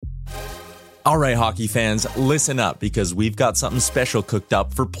All right, hockey fans, listen up because we've got something special cooked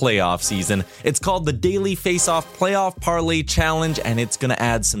up for playoff season. It's called the Daily Face-Off Playoff Parlay Challenge, and it's going to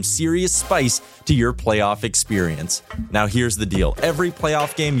add some serious spice to your playoff experience. Now, here's the deal. Every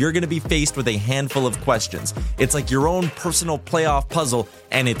playoff game, you're going to be faced with a handful of questions. It's like your own personal playoff puzzle,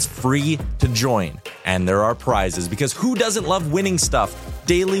 and it's free to join. And there are prizes, because who doesn't love winning stuff?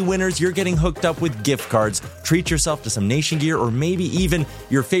 Daily winners, you're getting hooked up with gift cards. Treat yourself to some Nation gear or maybe even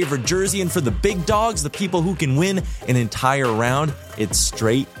your favorite jersey. And for the big dogs, the people who can win an entire round, it's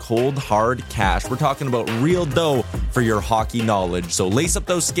straight, cold, hard cash. We're talking about real dough for your hockey knowledge. So lace up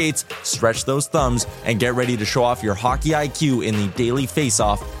those skates, stretch those thumbs, and get ready to show off your hockey IQ in the Daily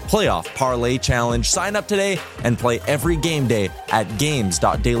Face-Off Playoff Parlay Challenge. Sign up today and play every game day at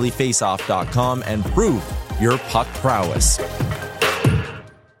games.dailyfaceoff.com and prove your puck prowess.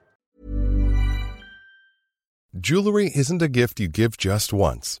 Jewelry isn't a gift you give just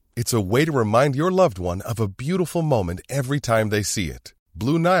once. It's a way to remind your loved one of a beautiful moment every time they see it.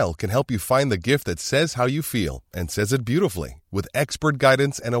 Blue Nile can help you find the gift that says how you feel and says it beautifully, with expert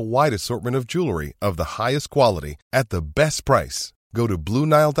guidance and a wide assortment of jewelry of the highest quality at the best price. Go to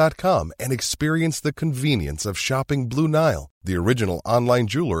BlueNile.com and experience the convenience of shopping Blue Nile, the original online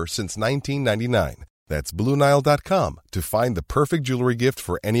jeweler since 1999. That's BlueNile.com to find the perfect jewelry gift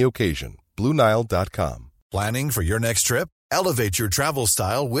for any occasion. BlueNile.com. Planning for your next trip? Elevate your travel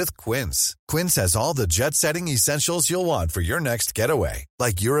style with Quince. Quince has all the jet-setting essentials you'll want for your next getaway,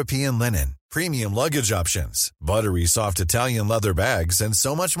 like European linen, premium luggage options, buttery soft Italian leather bags, and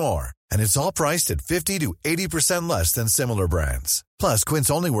so much more. And it's all priced at 50 to 80% less than similar brands. Plus,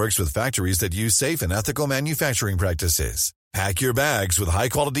 Quince only works with factories that use safe and ethical manufacturing practices. Pack your bags with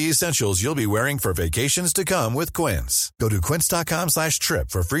high-quality essentials you'll be wearing for vacations to come with Quince. Go to quince.com/trip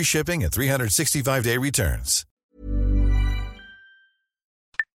for free shipping and 365-day returns.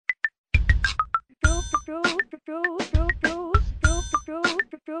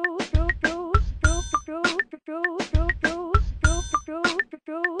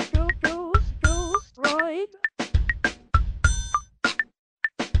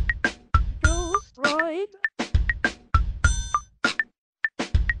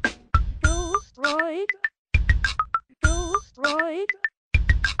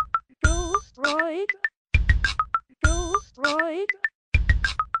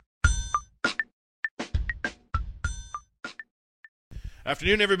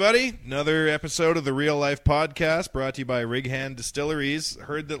 Afternoon, everybody. Another episode of the Real Life Podcast brought to you by Rig Hand Distilleries.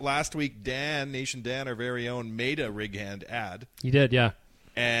 Heard that last week Nation Dan, our very own, made a Rig Hand ad. You did, yeah.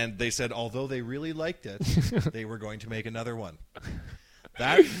 And they said, although they really liked it, they were going to make another one.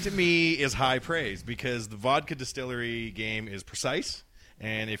 That, to me, is high praise because the vodka distillery game is precise.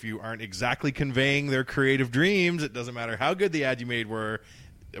 And if you aren't exactly conveying their creative dreams, it doesn't matter how good the ad you made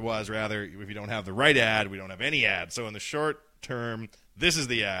was. Rather, if you don't have the right ad, we don't have any ad. So in the short term, this is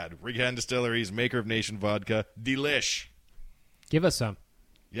the ad. Rig Hand Distilleries, maker of Nation Vodka. Delish. Give us some.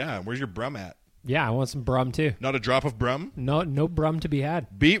 Yeah, where's your brum at? Yeah, I want some brum, too. Not a drop of brum? No brum to be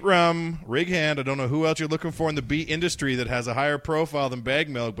had. Beet rum, Rig Hand. I don't know who else you're looking for in the beet industry that has a higher profile than bag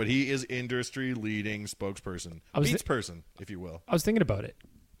milk, but he is industry-leading spokesperson. Beets person, if you will. I was thinking about it.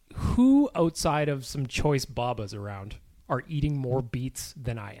 Who outside of some choice babas around are eating more beets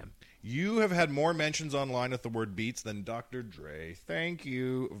than I am? You have had more mentions online with the word Beats than Dr. Dre. Thank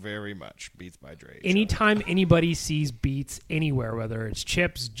you very much. Beats by Dre. Anytime anybody sees Beats anywhere, whether it's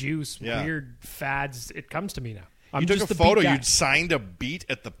chips, juice, weird fads, it comes to me now. You took a photo. You'd signed a beet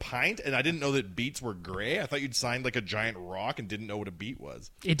at the pint, and I didn't know that beets were gray. I thought you'd signed like a giant rock and didn't know what a beet was.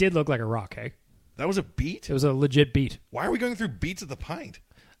 It did look like a rock, hey? That was a beet? It was a legit beet. Why are we going through beets at the pint?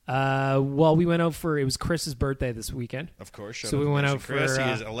 Well, we went out it was Chris's birthday this weekend. Of course. So we went out Chris. He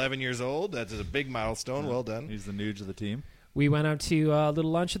is 11 years old. That is a big milestone. Well done. He's the nooge of the team. We went out to a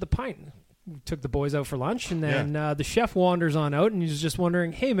little lunch at the Pint. We took the boys out for lunch, and then the chef wanders on out, and he's just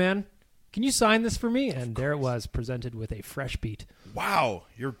wondering, hey, man, can you sign this for me? And there it was, presented with a fresh beet. Wow.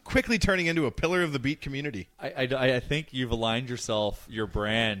 You're quickly turning into a pillar of the beet community. I think you've aligned your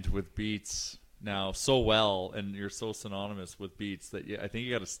brand with Beats now so well, and you're so synonymous with Beats that I think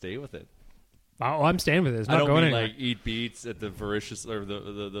you got to stay with it. Oh, I'm staying with it. It's not I don't going mean anywhere. like eat Beats at the voracious or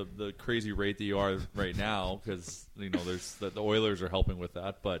the crazy rate that you are right now, because there's the Oilers are helping with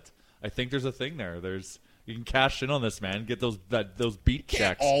that. But I think there's a thing there. You can cash in on this, man. Get those beet checks. You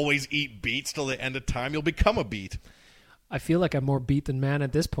can't always eat beets till the end of time. You'll become a beet. I feel like I'm more beet than man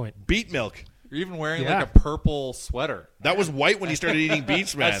at this point. Beet milk. You're even wearing like a purple sweater. That was white when he started eating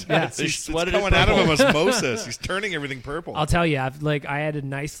beets, man. It's coming out of him osmosis. He's turning everything purple. I'll tell you, I had a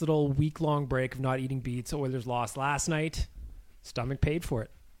nice little week-long break of not eating beets. Oilers lost last night. Stomach paid for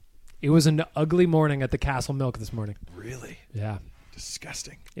it. It was an ugly morning at the Castle Milk this morning. Really? Yeah,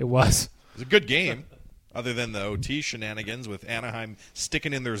 Disgusting. it was. It was a good game, other than the OT shenanigans with Anaheim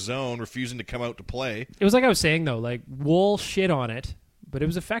sticking in their zone, refusing to come out to play. It was like I was saying, though, like, Wool shit on it, but it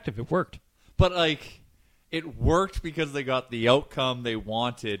was effective. It worked. But, like, it worked because they got the outcome they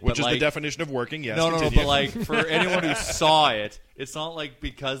wanted. Which but is like, the definition of working, yes. No, continue. but like for anyone who saw it, it's not like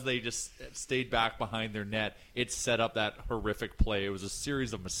because they just stayed back behind their net, it set up that horrific play. It was a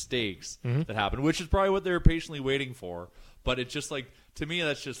series of mistakes that happened, which is probably what they were patiently waiting for. But it's just like, to me,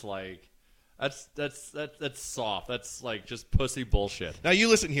 that's just like, that's soft. That's like just pussy bullshit. Now you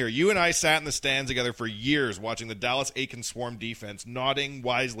listen here. You and I sat in the stands together for years watching the Dallas Aiken Swarm defense, nodding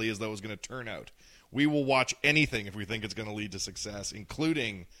wisely as though it was going to turn out. We will watch anything if we think it's going to lead to success,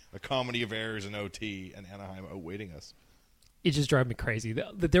 including a comedy of errors in OT and Anaheim outwaiting us. It just drove me crazy.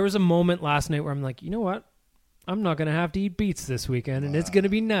 There was a moment last night where I'm like, you know what? I'm not going to have to eat beets this weekend, and it's going to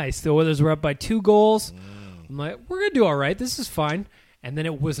be nice. The Oilers were up by 2 goals. I'm like, we're going to do all right. This is fine. And then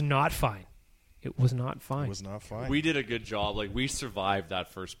it was not fine. It was not fine. It was not fine. We did a good job. Like, we survived that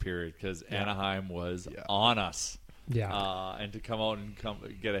first period because Anaheim was on us. Yeah. And to come out and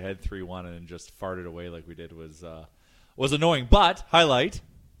get ahead 3-1 and just fart it away like we did was annoying. But, highlight,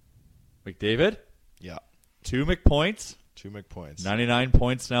 McDavid. Yeah. 2 McPoints. 2 McPoints. 99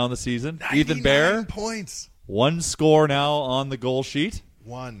 points now in the season. 99 Ethan Bear. points. 1 score now on the goal sheet.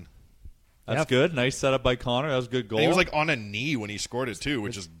 1. That's good. Nice setup by Connor. That was a good goal. And he was like on a knee when he scored it too,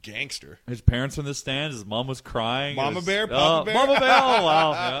 which is gangster. His parents in the stands. His mom was crying. Mama Bear, Papa Bear. Mama Bear. Oh,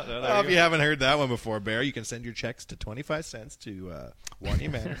 wow. Yeah, there Well, you if go. you haven't heard that one before, Bear, you can send your checks to 25 cents to Warnie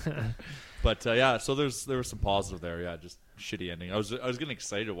Man. But yeah, so there was some positive there. Yeah, just shitty ending. I was getting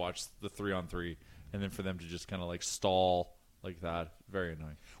excited to watch the 3-on-3, and then for them to just kind of like stall like that, very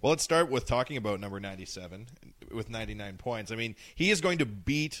annoying. Well, let's start with talking about number 97 with 99 points. I mean, he is going to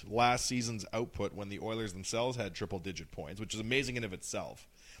beat last season's output when the Oilers themselves had triple-digit points, which is amazing in of itself.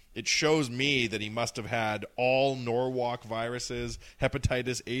 It shows me that he must have had all Norwalk viruses,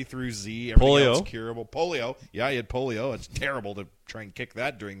 hepatitis A through Z, everything Polio. else curable. Polio. Yeah, he had polio. It's terrible to try and kick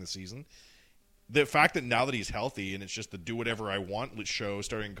that during the season. The fact that now that he's healthy and it's just the do whatever I want show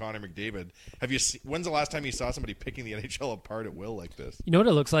starting Connor McDavid, when's the last time you saw somebody picking the NHL apart at will like this? You know what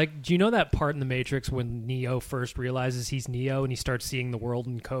it looks like? Do you know that part in the Matrix when Neo first realizes he's Neo and he starts seeing the world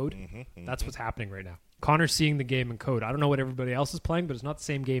in code? That's what's happening right now. Connor's seeing the game in code. I don't know what everybody else is playing, but it's not the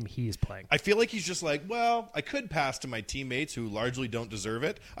same game he is playing. I feel like he's just like, well, I could pass to my teammates who largely don't deserve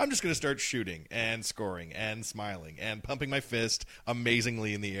it. I'm just going to start shooting and scoring and smiling and pumping my fist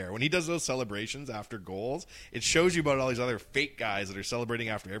amazingly in the air. When he does those celebrations after goals, it shows you about all these other fake guys that are celebrating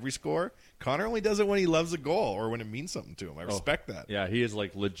after every score. Connor only does it when he loves a goal or when it means something to him. I respect that. Yeah, he is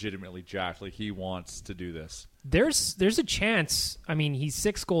like legitimately jacked. Like he wants to do this. There's a chance. I mean, he's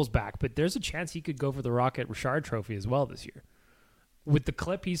 6 goals back, but there's a chance he could go for the Rocket Richard Trophy as well this year. With the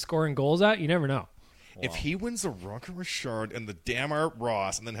clip he's scoring goals at, you never know. Wow. If he wins the Rocket Richard and the damn Art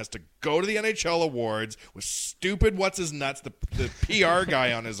Ross and then has to go to the NHL awards with stupid what's-his-nuts, the PR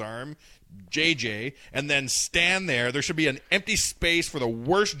guy on his arm, JJ, and then stand there should be an empty space for the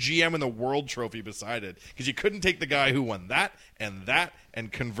worst GM in the world trophy beside it because you couldn't take the guy who won that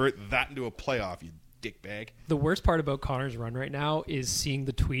and convert that into a playoff, you dickbag. The worst part about Connor's run right now is seeing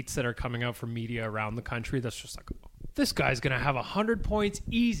the tweets that are coming out from media around the country that's just like, this guy's going to have 100 points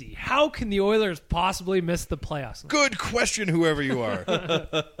easy. How can the Oilers possibly miss the playoffs? Good question, whoever you are.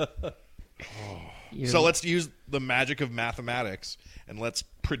 So let's use the magic of mathematics and let's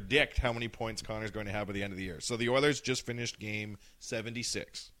predict how many points Connor's going to have by the end of the year. So the Oilers just finished game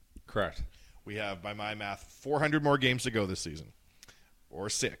 76. Correct. We have, by my math, 400 more games to go this season. Or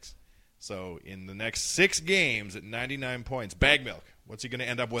 6. So in the next 6 games at 99 points, Bag Milk, what's he going to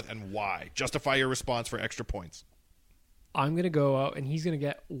end up with and why? Justify your response for extra points. I'm going to go out and he's going to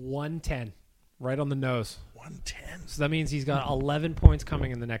get 110 right on the nose. 110. So that means he's got 11 points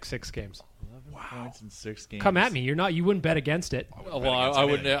coming in the next 6 games. 11 points in 6 games. Come at me. You wouldn't bet against it. Well, I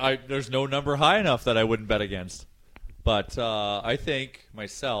wouldn't. There's no number high enough that I wouldn't bet against. But I think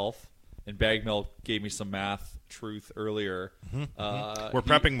myself, and Bag Milk gave me some math truth earlier. We're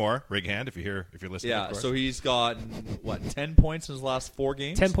prepping more. Rig hand if you're listening. Yeah, of course. so he's gotten 10 points in his last 4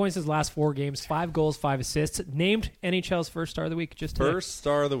 games. 10 points his last 4 games, 5 goals, 5 assists. Named NHL's first star of the week just today. First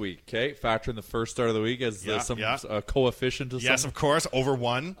star of the week. Okay, factor in the first star of the week as some coefficient of yes, some. of course, over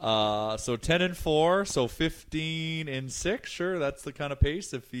 1. So 10-4, so 15-6. Sure, that's the kind of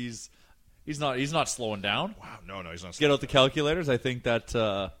pace. If he's not slowing down. Wow, no, he's not. Get out the calculators. I think that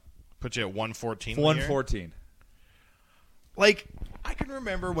Put you at 114. 114. Like, I can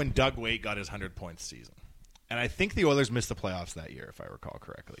remember when Doug Weight got his 100 points season. And I think the Oilers missed the playoffs that year, if I recall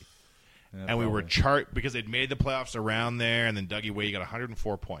correctly. and we were because they'd made the playoffs around there, and then Dougie Way got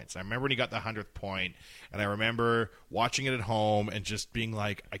 104 points. I remember when he got the 100th point, and I remember watching it at home and just being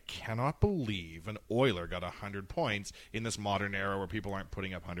like, I cannot believe an Oiler got 100 points in this modern era where people aren't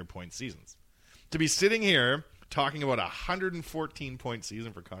putting up 100-point seasons. To be sitting here talking about a 114-point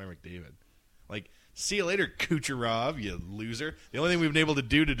season for Connor McDavid. Like, see you later, Kucherov, you loser. The only thing we've been able to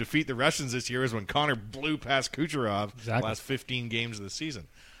do to defeat the Russians this year is when Connor blew past Kucherov the last 15 games of the season.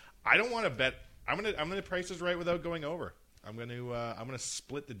 I don't want to bet. I'm gonna price this right without going over. I'm gonna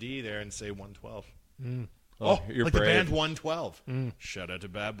split the D there and say 112. You're like brave. the band 112. Shout out to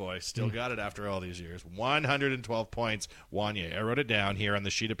Bad Boy. Still got it after all these years. 112 points. Wanye. I wrote it down here on the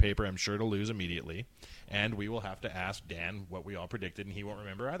sheet of paper. I'm sure to lose immediately. And we will have to ask Dan what we all predicted, and he won't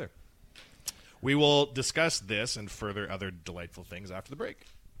remember either. We will discuss this and further other delightful things after the break.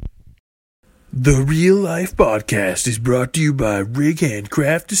 The Real Life Podcast is brought to you by Rig Hand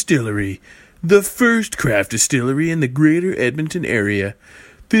Craft Distillery, the first craft distillery in the greater Edmonton area.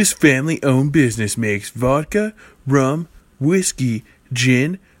 This family-owned business makes vodka, rum, whiskey,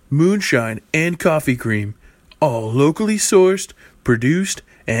 gin, moonshine, and coffee cream, all locally sourced, produced,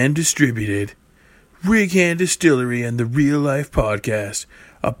 and distributed. Rig Hand Distillery and the Real Life Podcast,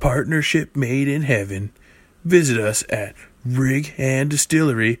 a partnership made in heaven. Visit us at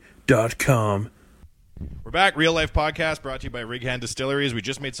righanddistillery.com. We're back. Real Life Podcast brought to you by Rig Hand Distilleries. We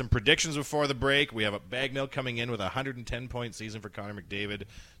just made some predictions before the break. We have a Bag Milk coming in with a 110-point season for Connor McDavid.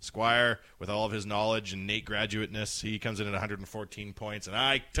 Squire, with all of his knowledge and Nate graduateness, he comes in at 114 points. And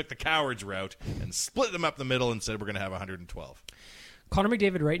I took the coward's route and split them up the middle and said we're going to have 112. Connor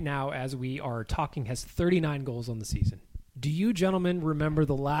McDavid right now, as we are talking, has 39 goals on the season. Do you gentlemen remember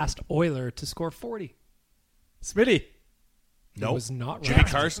the last Oiler to score 40? Smitty. No. It was not Jimmy right.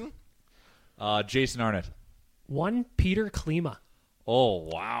 Carson? Jason Arnott. One Peter Klima. Oh,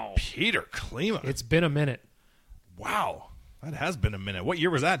 wow. Peter Klima. It's been a minute. Wow. That has been a minute. What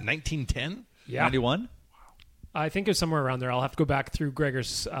year was that? 1910? Yeah. 91? I think it was somewhere around there. I'll have to go back through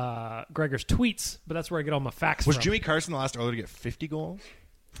Gregor's tweets, but that's where I get all my facts Was from. Jimmy Carson the last Oiler to get 50 goals?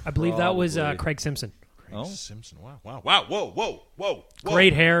 I believe that was Probably. Craig Simpson. Oh. Simpson. Wow. Whoa.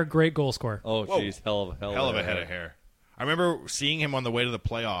 Great hair, great goal scorer. Oh, Whoa. jeez. Hell of a head of hair. I remember seeing him on the way to the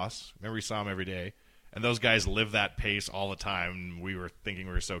playoffs. Remember we saw him every day. And those guys live that pace all the time. We were thinking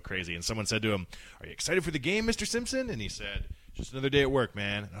we were so crazy. And someone said to him, "Are you excited for the game, Mr. Simpson?" And he said, "Just another day at work,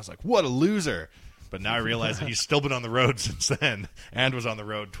 man." And I was like, what a loser. But now I realize that he's still been on the road since then and was on the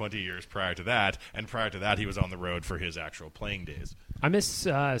road 20 years prior to that. And prior to that, he was on the road for his actual playing days. I miss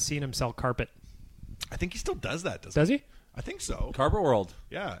seeing him sell carpet. I think he still does that, Does he? I think so. Carpet World.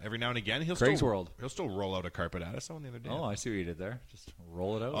 Yeah, every now and again he'll Craig's still World. He'll still roll out a carpet at us. Someone the other day. Oh, I see what you did there. Just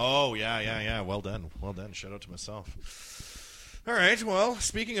roll it out. Oh, yeah. Well done. Shout out to myself. All right, well,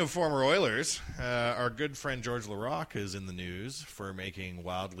 speaking of former Oilers, our good friend George Larocque is in the news for making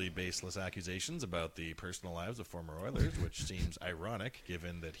wildly baseless accusations about the personal lives of former Oilers, which seems ironic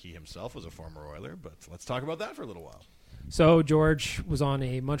given that he himself was a former Oiler, but let's talk about that for a little while. So George was on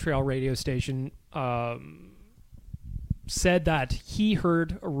a Montreal radio station, said that he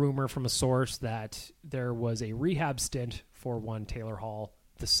heard a rumor from a source that there was a rehab stint for one Taylor Hall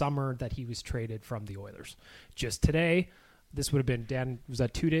the summer that he was traded from the Oilers. Just today, this would have been, Dan, was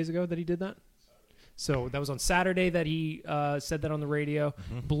that 2 days ago that he did that? So that was on Saturday that he said that on the radio.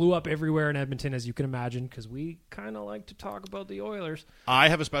 Blew up everywhere in Edmonton, as you can imagine, because we kind of like to talk about the Oilers. I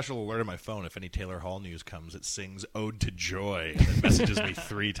have a special alert on my phone. If any Taylor Hall news comes, it sings Ode to Joy and then messages me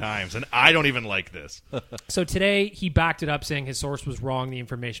 3 times, and I don't even like this. So today he backed it up, saying his source was wrong. The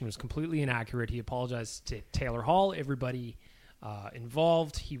information was completely inaccurate. He apologized to Taylor Hall, everybody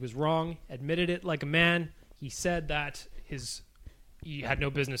involved. He was wrong, admitted it like a man. He said that he had no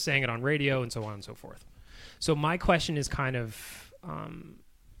business saying it on radio and so on and so forth. So my question is kind of,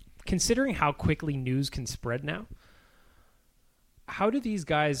 considering how quickly news can spread now, how do these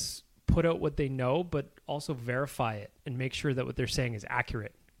guys put out what they know but also verify it and make sure that what they're saying is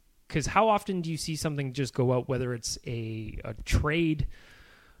accurate? Because how often do you see something just go out, whether it's a trade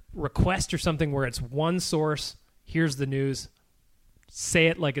request or something where it's one source, here's the news, say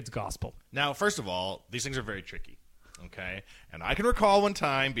it like it's gospel? Now, first of all, these things are very tricky. Okay, and I can recall one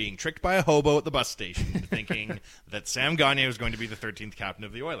time being tricked by a hobo at the bus station thinking that Sam Gagner was going to be the 13th captain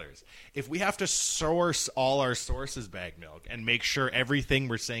of the Oilers. If we have to source all our sources, Bag Milk, and make sure everything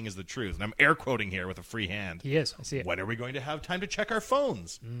we're saying is the truth, and I'm air quoting here with a free hand. He is. I see it. When are we going to have time to check our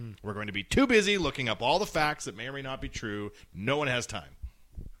phones? We're going to be too busy looking up all the facts that may or may not be true. No one has time.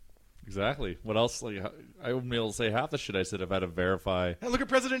 Exactly. What else? Like, I wouldn't be able to say half the shit I said if I had to verify. Hey, look at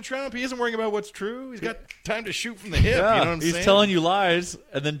President Trump. He isn't worrying about what's true. He's got time to shoot from the hip. Yeah, You know what I'm he's saying? telling you lies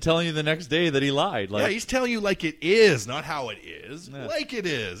and then telling you the next day that he lied. Like, Yeah, he's telling you like it is, not how it is. Yeah. Like it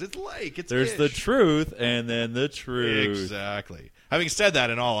is. It's like it's. there's the truth and then the truth. Exactly. Having said that,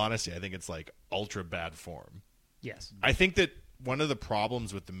 in all honesty, I think it's like ultra bad form. Yes. I think that one of the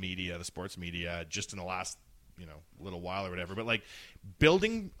problems with the media, the sports media, just in the last little while or whatever, but like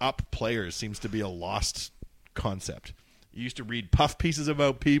building up players seems to be a lost concept. You used to read puff pieces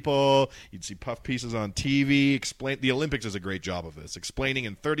about people. You'd see puff pieces on TV. The Olympics does a great job of this, explaining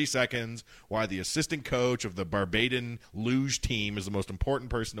in 30 seconds why the assistant coach of the Barbadian luge team is the most important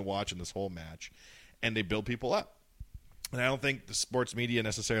person to watch in this whole match, and they build people up. And I don't think the sports media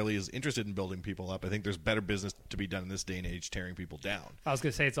necessarily is interested in building people up. I think there's better business to be done in this day and age, tearing people down. I was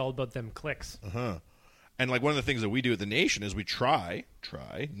going to say it's all about them clicks. And like one of the things that we do at the Nation is we try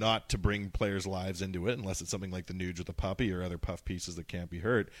not to bring players' lives into it unless it's something like the nude with the puppy or other puff pieces that can't be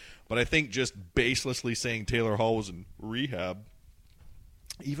hurt. But I think just baselessly saying Taylor Hall was in rehab,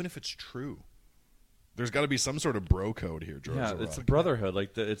 even if it's true, there's got to be some sort of bro code here, George. Yeah, Zarok. it's a brotherhood.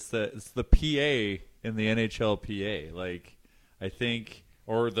 Like it's the PA in the NHL PA. Like I think,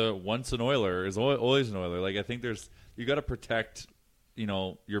 or the once an Oiler is always an Oiler. Like I think you got to protect,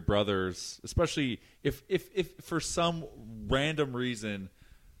 your brothers, especially if for some random reason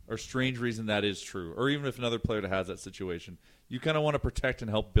or strange reason that is true, or even if another player has that situation, you kind of want to protect and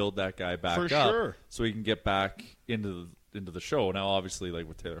help build that guy back For up, sure. so he can get back into the show. Now, obviously, like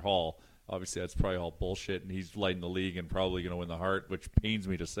with Taylor Hall, obviously that's probably all bullshit, and he's lighting the league and probably going to win the Hart, which pains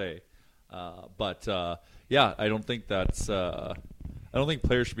me to say. But I don't think that's. I don't think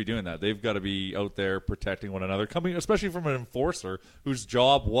players should be doing that. They've got to be out there protecting one another, coming especially from an enforcer whose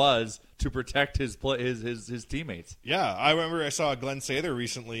job was to protect his teammates. Yeah, I remember I saw Glenn Sather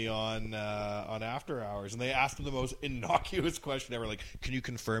recently on After Hours, and they asked him the most innocuous question ever, like, "Can you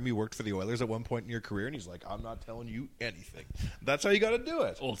confirm you worked for the Oilers at one point in your career?" And he's like, "I'm not telling you anything." That's how you got to do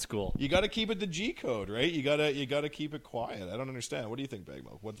it. Old school. You got to keep it the G code, right? You got to keep it quiet. I don't understand. What do you think,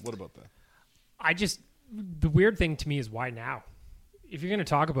 Bagmo? What about that? The weird thing to me is why now? If you're going to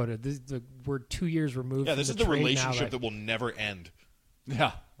talk about it, we're 2 years removed. Yeah, from this is the the trade relationship now, that will never end.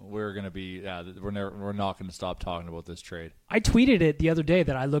 Yeah, we're gonna be. Yeah, we're not going to stop talking about this trade. I tweeted it the other day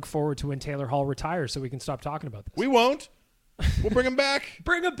that I look forward to when Taylor Hall retires, so we can stop talking about this. We won't. We'll bring him back.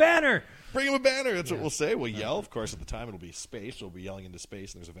 Bring a banner. Bring him a banner. That's what we'll say. We'll yell. Of course, at the time, it'll be space. We'll be yelling into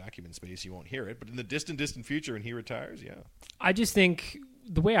space, and there's a vacuum in space. You won't hear it. But in the distant future, when he retires, yeah. I just think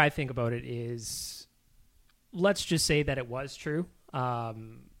the way I think about it is, let's just say that it was true.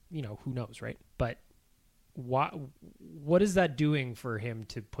 Who knows, right? But what is that doing for him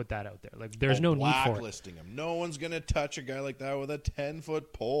to put that out there? Like, there's no need for it. Blacklisting him. No one's going to touch a guy like that with a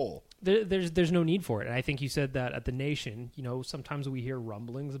 10-foot pole. There's no need for it. And I think you said that at the Nation. Sometimes we hear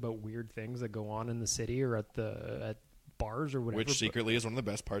rumblings about weird things that go on in the city or at bars or whatever. Which secretly is one of the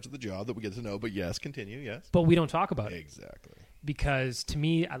best parts of the job that we get to know. But yes, continue, yes. But we don't talk about it. Exactly. Because to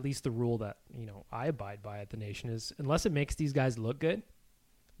me, at least the rule that I abide by at the Nation is, unless it makes these guys look good,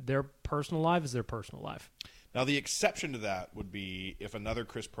 their personal life is their personal life. Now, the exception to that would be if another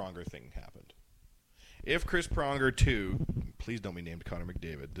Chris Pronger thing happened. If Chris Pronger, too, please don't be named Connor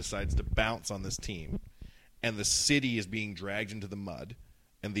McDavid, decides to bounce on this team and the city is being dragged into the mud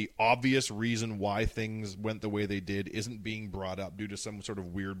and the obvious reason why things went the way they did isn't being brought up due to some sort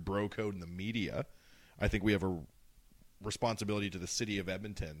of weird bro code in the media, I think we have a responsibility to the city of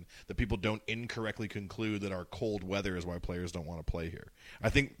Edmonton that people don't incorrectly conclude that our cold weather is why players don't want to play here. I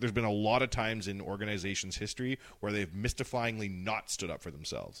think there's been a lot of times in organizations' history where they've mystifyingly not stood up for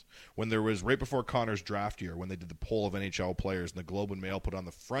themselves. When there was, right before Connor's draft year, when they did the poll of NHL players and the Globe and Mail put on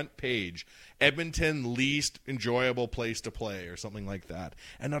the front page, Edmonton least enjoyable place to play or something like that.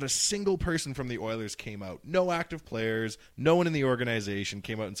 And not a single person from the Oilers came out. No active players, no one in the organization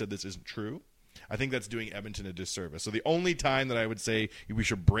came out and said this isn't true. I think that's doing Edmonton a disservice. So the only time that I would say we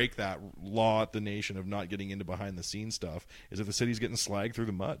should break that law at the Nation of not getting into behind-the-scenes stuff is if the city's getting slagged through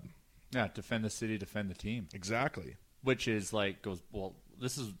the mud. Yeah, defend the city, defend the team. Exactly. Which is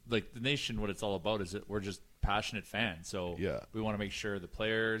this is like the Nation, what it's all about is that we're just passionate fans. So yeah, we want to make sure the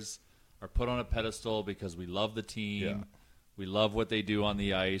players are put on a pedestal because we love the team. Yeah. We love what they do on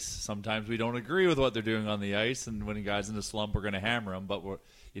the ice. Sometimes we don't agree with what they're doing on the ice, and when a guy's in a slump, we're going to hammer him. But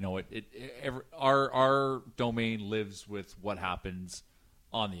our domain lives with what happens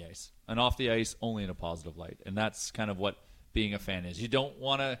on the ice and off the ice, only in a positive light. And that's kind of what being a fan is. You don't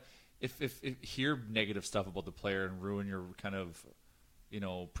want to if hear negative stuff about the player and ruin your kind of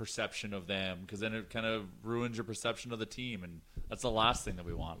perception of them, because then it kind of ruins your perception of the team, and that's the last thing that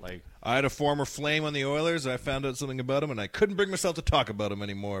we want. Like, I had a former Flame on the Oilers. I found out something about him, and I couldn't bring myself to talk about him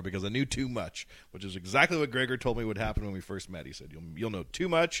anymore because I knew too much, which is exactly what Gregor told me would happen when we first met. He said, you'll know too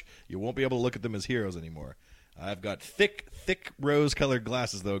much. You won't be able to look at them as heroes anymore. I've got thick rose-colored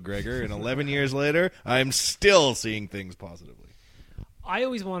glasses, though, Gregor, and 11 years later, I'm still seeing things positively. I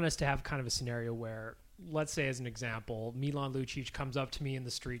always want us to have kind of a scenario where, let's say as an example, Milan Lucic comes up to me in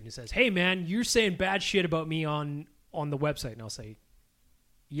the street and he says, "Hey man, you're saying bad shit about me on the website." And I'll say,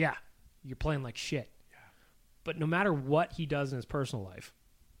 "Yeah, you're playing like shit." Yeah. But no matter what he does in his personal life,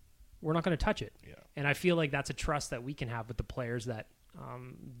 we're not going to touch it. Yeah. And I feel like that's a trust that we can have with the players that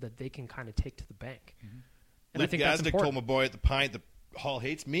they can kind of take to the bank. Mm-hmm. And Luke I think that's Gazdic important. told my boy at the Pint that Hall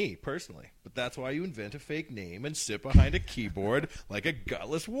hates me personally, but that's why you invent a fake name and sit behind a keyboard like a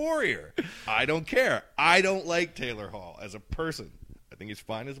gutless warrior. I don't care. I don't like Taylor Hall as a person. I think he's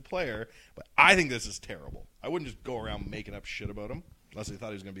fine as a player, but I think this is terrible. I wouldn't just go around making up shit about him unless I thought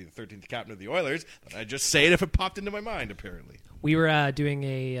he was going to be the 13th captain of the Oilers. Then I'd just say it if it popped into my mind, apparently. We were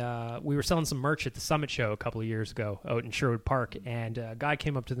we were selling some merch at the Summit Show a couple of years ago out in Sherwood Park, and a guy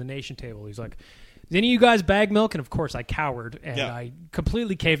came up to the nation table. He's like, "Is any of you guys bag milk?" And of course I cowered, and I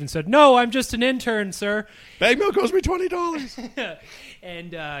completely caved and said, "No, I'm just an intern, sir." Bag milk costs me $20.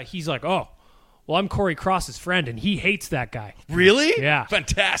 And he's like, "Oh, well, I'm Corey Cross's friend, and he hates that guy." Really? Yeah.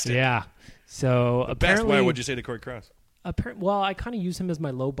 Fantastic. Yeah. So Best. apparently, Why would you say to Corey Cross? Well, I kind of use him as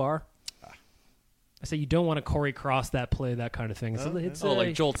my low bar. I say you don't want to Corey Cross that play, that kind of thing. It's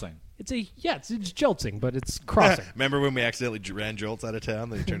like jolting. It's jolting, but it's crossing. Remember when we accidentally ran Jolts out of town?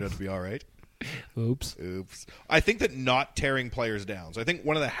 They turned out to be all right. Oops. I think that not tearing players down. So I think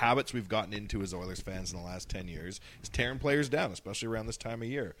one of the habits we've gotten into as Oilers fans in the last 10 years is tearing players down, especially around this time of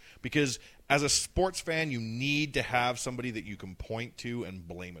year. Because as a sports fan, you need to have somebody that you can point to and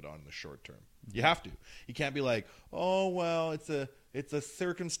blame it on in the short term. You have to. You can't be like, "Oh, well, it's a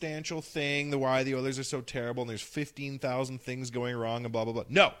circumstantial thing, why the Oilers are so terrible, and there's 15,000 things going wrong, and blah, blah, blah."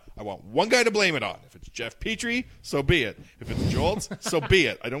 No, I want one guy to blame it on. If it's Jeff Petrie, so be it. If it's Jolts, so be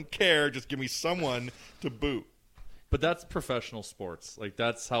it. I don't care. Just give me someone to boot. But that's professional sports. Like,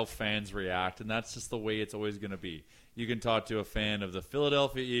 that's how fans react, and that's just the way it's always going to be. You can talk to a fan of the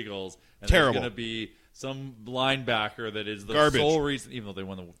Philadelphia Eagles, and Terrible. There's going to be some linebacker that is the Garbage. sole reason, even though they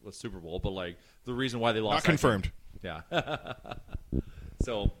won the Super Bowl, but like the reason why they lost. Not confirmed. Yeah.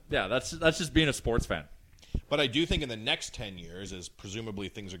 So, yeah, that's just being a sports fan. But I do think in the next 10 years, as presumably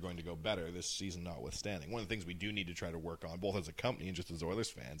things are going to go better, this season notwithstanding, one of the things we do need to try to work on, both as a company and just as Oilers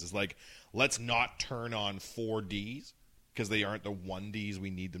fans, is like, let's not turn on 4Ds because they aren't the 1Ds we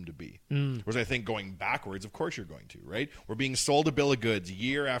need them to be. Whereas I think going backwards, of course you're going to, right? We're being sold a bill of goods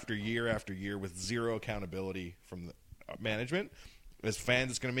year after year after year with zero accountability from the management. As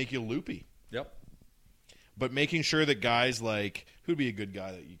fans, it's going to make you loopy. Yep. But making sure that guys like, who'd be a good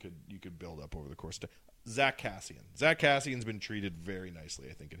guy that you could build up over the course of time? Zach Cassian. Zach Cassian's been treated very nicely,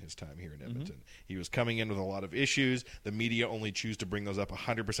 I think, in his time here in Edmonton. Mm-hmm. He was coming in with a lot of issues. The media only choose to bring those up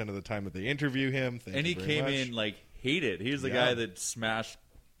 100% of the time that they interview him. And he came in, like, hated. He was the guy that smashed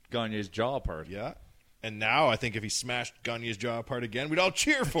Gagne's jaw apart. Yeah. And now I think if he smashed Gagne's jaw apart again, we'd all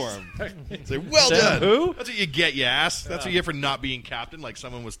cheer for him. Say, well done. Who? That's what you get, you ass. That's what you get for not being captain like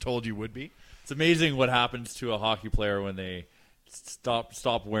someone was told you would be. It's amazing what happens to a hockey player when they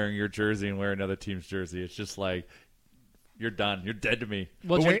stop wearing your jersey and wear another team's jersey. It's just like, you're done. You're dead to me.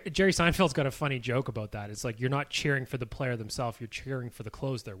 Well, Jerry Seinfeld's got a funny joke about that. It's like you're not cheering for the player themselves. You're cheering for the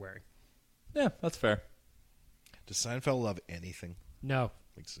clothes they're wearing. Yeah, that's fair. Does Seinfeld love anything? No.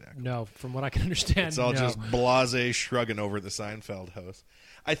 Exactly. No, from what I can understand, it's all just blasé shrugging over at the Seinfeld house.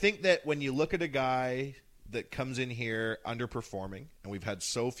 I think that when you look at a guy that comes in here underperforming, and we've had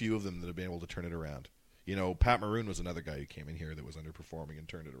so few of them that have been able to turn it around. You know, Pat Maroon was another guy who came in here that was underperforming and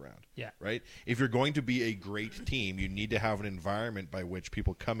turned it around. Yeah. Right? If you're going to be a great team, you need to have an environment by which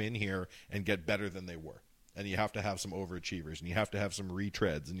people come in here and get better than they were. And you have to have some overachievers, and you have to have some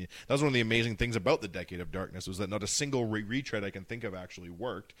retreads. And that was one of the amazing things about the Decade of Darkness, was that not a single retread I can think of actually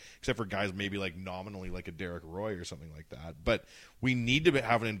worked, except for guys maybe like nominally like a Derek Roy or something like that. But we need to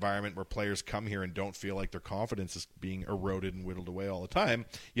have an environment where players come here and don't feel like their confidence is being eroded and whittled away all the time.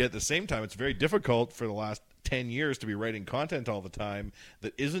 Yet at the same time, it's very difficult for the last 10 years to be writing content all the time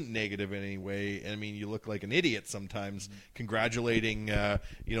that isn't negative in any way. I mean, you look like an idiot sometimes congratulating, the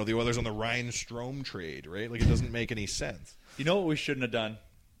Oilers on the Ryan Strome trade, right? Like, it doesn't make any sense. You know what we shouldn't have done?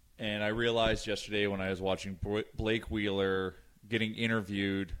 And I realized yesterday when I was watching Blake Wheeler getting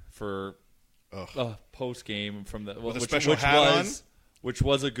interviewed for a post game from the with a special hat on. which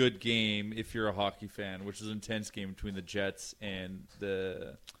was a good game if you're a hockey fan, which was an intense game between the Jets and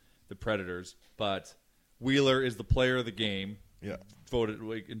the Predators. But Wheeler is the player of the game. Yeah. Voted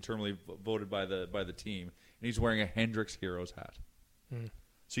internally voted by the team, and he's wearing a Hendricks Heroes hat.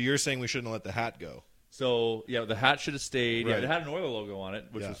 So you're saying we shouldn't let the hat go? So yeah, the hat should have stayed. Right. Yeah, it had an Oiler logo on it,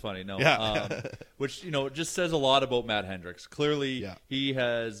 which Yeah. was funny. No, Yeah. which just says a lot about Matt Hendricks. Clearly, Yeah.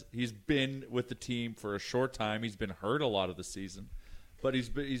 he's been with the team for a short time. He's been hurt a lot of the season, but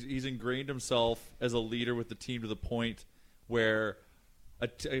he's ingrained himself as a leader with the team to the point where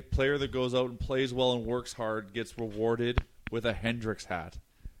a player that goes out and plays well and works hard gets rewarded with a Hendricks hat.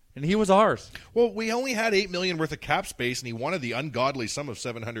 And he was ours. Well, we only had $8 million worth of cap space, and he wanted the ungodly sum of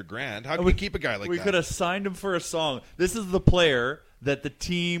 $700,000. How can we keep a guy like We that? could have signed him for a song. This is the player that the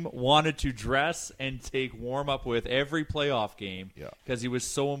team wanted to dress and take warm up with every playoff game because he was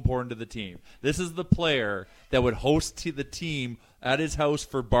so important to the team. This is the player that would host the team at his house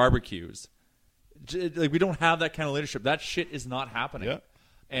for barbecues. Like, we don't have that kind of leadership. That shit is not happening. Yeah.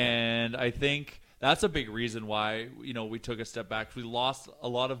 And I think that's a big reason why we took a step back. We lost a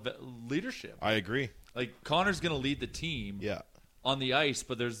lot of leadership. I agree. Like, Connor's going to lead the team on the ice,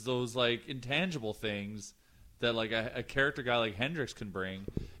 but there's those like intangible things that like a character guy like Hendricks can bring.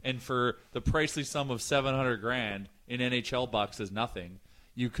 And for the pricely sum of $700,000 in NHL bucks is nothing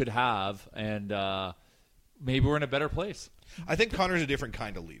you could have, and maybe we're in a better place. I think Connor's a different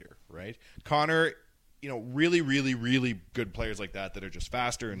kind of leader, right? Connor, really, really, really good players like that are just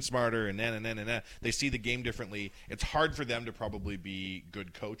faster and smarter and they see the game differently. It's hard for them to probably be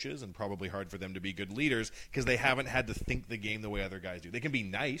good coaches and probably hard for them to be good leaders because they haven't had to think the game the way other guys do. They can be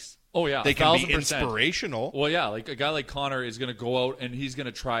nice. Oh, yeah. They can be 1,000%. inspirational. Well, yeah, like a guy like Connor is going to go out and he's going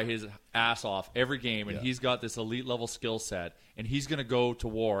to try his ass off every game, and he's got this elite level skill set, and he's going to go to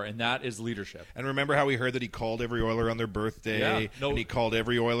war, and that is leadership. And remember how we heard that he called every Oiler on their birthday, Yeah, and he called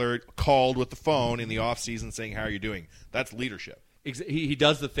every Oiler, called with the phone in the offseason saying, how are you doing? That's leadership. He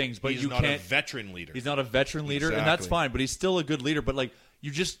does the things, but He's you not can't. a veteran leader. He's not a veteran leader, and that's Exactly. fine. But he's still a good leader. But like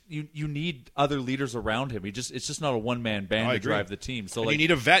you need other leaders around him. It's just not a one man band I to agree. drive the team. So And like you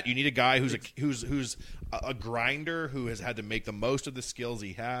need a vet. You need a guy who's a grinder who has had to make the most of the skills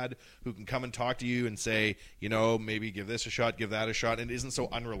he had, who can come and talk to you and say, maybe give this a shot, give that a shot, and isn't so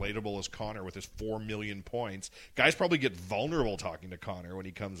unrelatable as Connor with his 4 million points. Guys probably get vulnerable talking to Connor when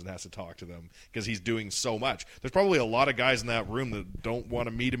he comes and has to talk to them because he's doing so much. There's probably a lot of guys in that room that don't want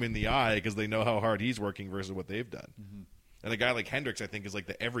to meet him in the eye because they know how hard he's working versus what they've done. Mm-hmm. And a guy like Hendricks, I think, is like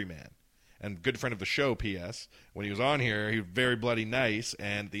the everyman. And good friend of the show, P.S., when he was on here, he was very bloody nice.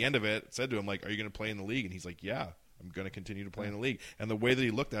 And at the end of it, said to him, like, are you going to play in the league? And he's like, yeah, I'm going to continue to play in the league. And the way that he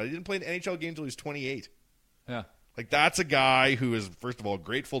looked at it, he didn't play an NHL game until he was 28. yeah. Like, that's a guy who is, first of all,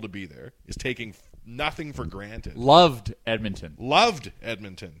 grateful to be there, is taking nothing for granted. Loved Edmonton. Loved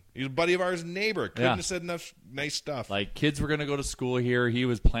Edmonton. He was a buddy of ours, neighbor. Couldn't Yeah. have said enough nice stuff. Like, kids were going to go to school here. He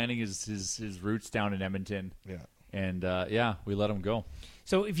was planting his roots down in Edmonton. Yeah. And we let him go.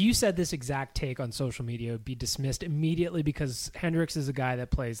 So if you said this exact take on social media, it would be dismissed immediately because Hendricks is a guy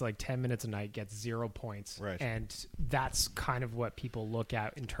that plays like 10 minutes a night, gets 0 points. Right. And that's kind of what people look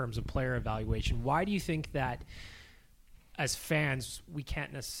at in terms of player evaluation. Why do you think that as fans, we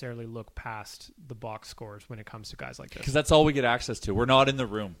can't necessarily look past the box scores when it comes to guys like this? Because that's all we get access to. We're not in the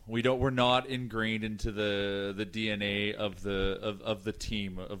room. We're not ingrained into the DNA of the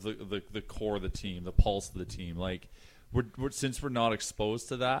team, of the core of the team, the pulse of the team. Like since we're not exposed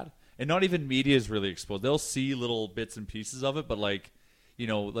to that, and not even media is really exposed. They'll see little bits and pieces of it, but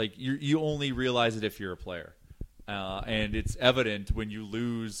you only realize it if you're a player, and it's evident when you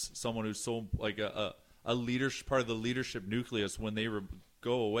lose someone who's so like a leadership part of the leadership nucleus. When they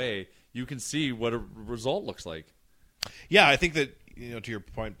go away, you can see what a result looks like. Yeah, I think that, to your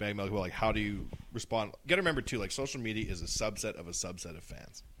point, Bag Milk, like, how do you respond? You got to remember, too, like, social media is a subset of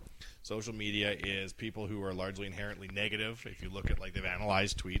fans. Social media is people who are largely inherently negative. If you look at, like, they've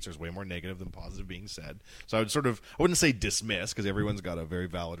analyzed tweets, there's way more negative than positive being said. So I wouldn't say dismiss, because everyone's got a very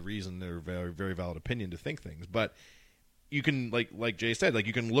valid reason or very, very valid opinion to think things. But you can, like Jay said, like,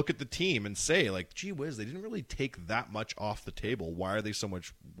 you can look at the team and say, like, gee whiz, they didn't really take that much off the table. Why are they so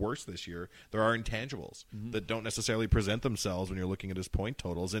much worse this year? There are intangibles that don't necessarily present themselves when you're looking at his point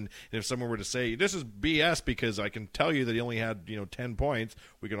totals. And if someone were to say, this is BS because I can tell you that he only had, 10 points,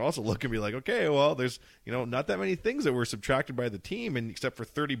 we can also look and be like, okay, well, there's, not that many things that were subtracted by the team, and except for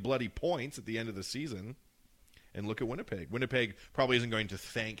 30 bloody points at the end of the season. And look at Winnipeg. Winnipeg probably isn't going to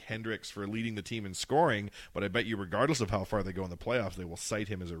thank Hendricks for leading the team in scoring, but I bet you regardless of how far they go in the playoffs, they will cite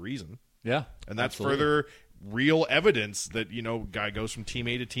him as a reason. Yeah, And that's absolutely. further real evidence that, guy goes from Team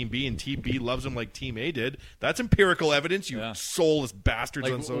A to Team B and Team B loves him like Team A did. That's empirical evidence, you soulless bastards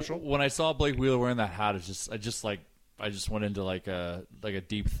Like, on social. When I saw Blake Wheeler wearing that hat, I just went into like a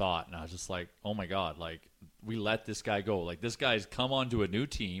deep thought, and I was just like, oh my God, like we let this guy go. Like this guy's come onto a new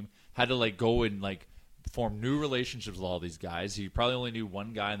team, had to like go and like form new relationships with all these guys. He probably only knew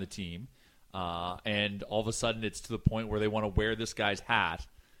one guy on the team, and all of a sudden it's to the point where they want to wear this guy's hat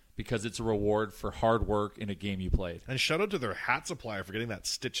because it's a reward for hard work in a game you played. And shout out to their hat supplier for getting that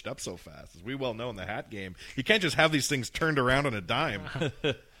stitched up so fast. As we well know in the hat game, you can't just have these things turned around on a dime.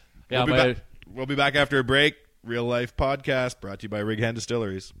 Yeah, We'll be back after a break. Real Life Podcast brought to you by Rig Hand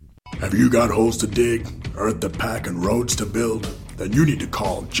Distilleries. Have you got holes to dig, earth to pack, and roads to build? Then you need to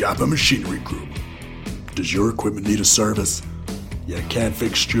call Japa Machinery Group. Does your equipment need a service? You can't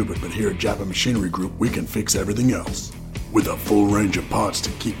fix stupid, but here at Japa Machinery Group, we can fix everything else. With a full range of parts to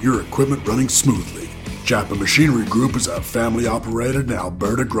keep your equipment running smoothly. Japa Machinery Group is a family-operated and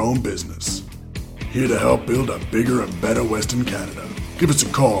Alberta-grown business. Here to help build a bigger and better Western Canada. Give us a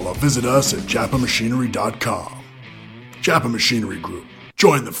call or visit us at japamachinery.com. Japa Machinery Group.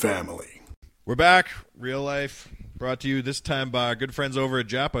 Join the family. We're back. Real Life brought to you this time by our good friends over at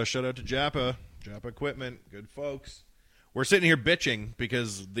Japa. Shout out to Japa. Japa Equipment. Good folks. We're sitting here bitching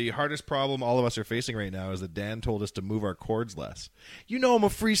because the hardest problem all of us are facing right now is that Dan told us to move our chords less. You know I'm a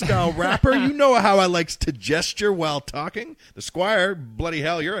freestyle rapper. You know how I likes to gesture while talking. The Squire, bloody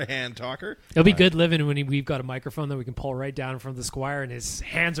hell, you're a hand talker. It'll be good living when we've got a microphone that we can pull right down in front of the Squire and his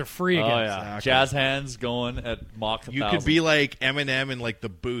hands are free again. Oh yeah, jazz hands going at Mach 1,000. You could be like Eminem in like the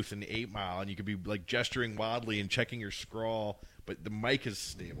booth in 8 Mile, and you could be like gesturing wildly and checking your scrawl, but the mic is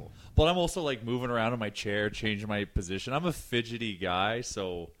stable. But I'm also like moving around in my chair, changing my position. I'm a fidgety guy,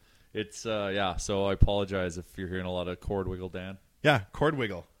 so it's So I apologize if you're hearing a lot of chord wiggle, Dan. Yeah, chord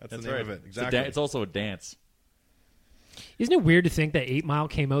wiggle. That's the name right. of it. It's, Exactly. it's also a dance. Isn't it weird to think that 8 Mile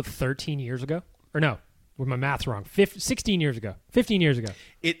came out 13 years ago? Or no, with my math's wrong. 16 years ago. 15 years ago.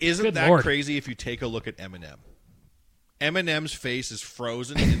 It isn't Good that Lord. crazy if you take a look at Eminem. Eminem's face is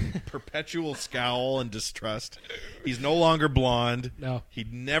frozen in perpetual scowl and distrust. He's no longer blonde. No. He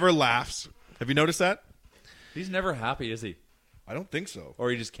never laughs. Have you noticed that? He's never happy, is he? I don't think so.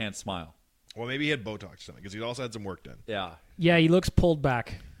 Or he just can't smile. Well, maybe he had Botox or something because he also had some work done. Yeah. Yeah, he looks pulled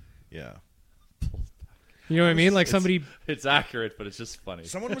back. Yeah. You know what I mean? Like somebody... It's accurate, but it's just funny.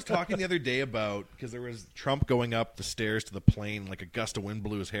 Someone was talking the other day about, because there was Trump going up the stairs to the plane, like a gust of wind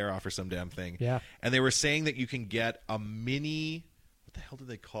blew his hair off or some damn thing. Yeah. And they were saying that you can get a mini, what the hell do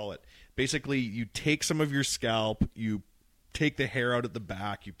they call it? Basically, you take some of your scalp, you take the hair out at the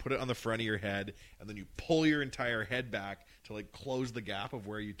back, you put it on the front of your head, and then you pull your entire head back to like close the gap of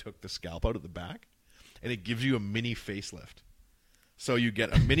where you took the scalp out at the back. And it gives you a mini facelift. So you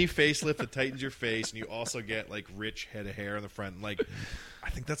get a mini facelift that tightens your face, and you also get like rich head of hair in the front. And, like,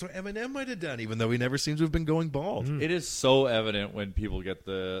 I think that's what Eminem might have done, even though he never seems to have been going bald. It is so evident when people get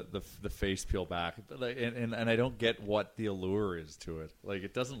the face peel back, and I don't get what the allure is to it. Like,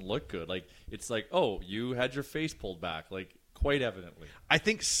 it doesn't look good. Like, it's like, oh, you had your face pulled back, like, quite evidently. I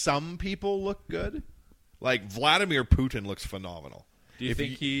think some people look good. Like Vladimir Putin looks phenomenal. Do you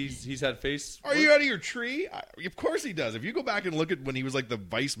think he's had face? Are you out of your tree? Of course he does. If you go back and look at when he was like the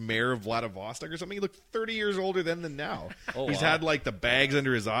vice mayor of Vladivostok or something, he looked 30 years older then than now. Oh, he's wow. had like the bags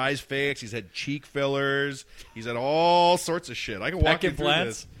under his eyes fixed. He's had cheek fillers. He's had all sorts of shit. I can walk Peck you through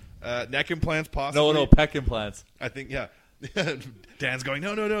implants? this. Neck implants, possibly. No, peck implants. I think, yeah. Dan's going,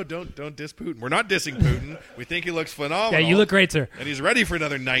 no, don't diss Putin. We're not dissing Putin. We think he looks phenomenal. Yeah, you look great, sir. And he's ready for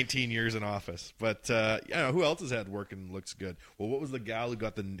another 19 years in office. But, who else has had work and looks good? Well, what was the gal who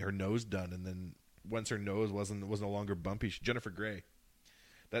got her nose done, and then once her nose was no longer bumpy, Jennifer Grey.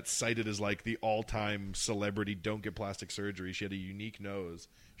 That's cited as like the all-time celebrity don't get plastic surgery. She had a unique nose.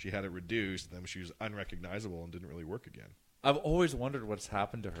 She had it reduced, and then she was unrecognizable and didn't really work again. I've always wondered what's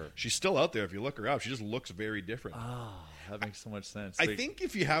happened to her. She's still out there. If you look her up, she just looks very different. That makes so much sense. I think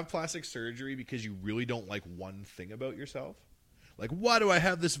if you have plastic surgery because you really don't like one thing about yourself, like, why do I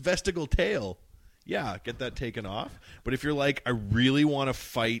have this vestigial tail? Yeah, get that taken off. But if you're like, I really want to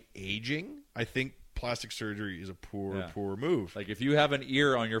fight aging, I think plastic surgery is a poor move. Like, if you have an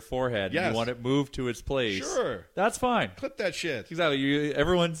ear on your forehead and you want it moved to its place, sure, that's fine. Clip that shit. Exactly.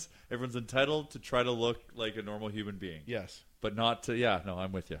 Everyone's entitled to try to look like a normal human being. Yes. But not to,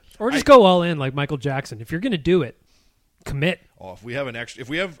 I'm with you. Or just go all in like Michael Jackson. If you're going to do it, commit. Oh, if we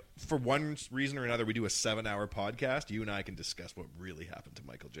have for one reason or another, we do a 7-hour podcast, you and I can discuss what really happened to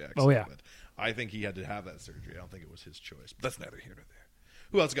Michael Jackson. Oh, yeah. But I think he had to have that surgery. I don't think it was his choice. But that's neither here nor there.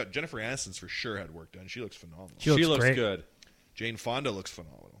 Who else got? Jennifer Aniston's for sure had work done. She looks phenomenal. She looks looks great. good. Jane Fonda looks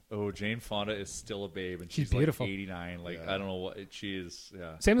phenomenal. Oh, Jane Fonda is still a babe, and She's she's beautiful. like 89. Like I don't know what she is.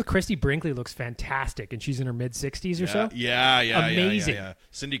 Yeah, Same with Christy Brinkley, looks fantastic, and she's in her mid-60s or so. Yeah. Amazing. Yeah.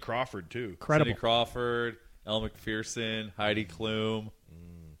 Cindy Crawford too. Incredible. Cindy Crawford, Elle McPherson, Heidi Klum.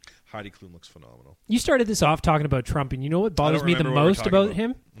 Heidi Klum looks phenomenal. You started this off talking about Trump, and you know what bothers don't me the remember what we're most talking about about.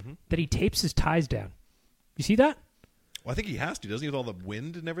 him? That he tapes his ties down. You see that? Well, I think he has to, doesn't he, with all the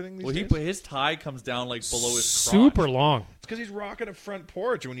wind and everything these Well, days? his tie comes down like below his Super crotch. long. It's because he's rocking a front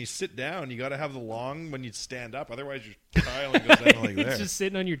porch. And when you sit down, you got to have the long when you stand up. Otherwise, your tie only goes down like It's there. just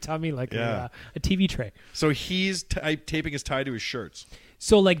sitting on your tummy like Yeah. a TV tray. So he's taping his tie to his shirts.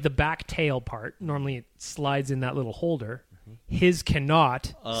 So, like the back tail part, normally it slides in that little holder. His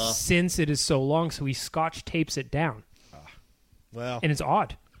cannot, since it is so long, so he scotch tapes it down. Well, And it's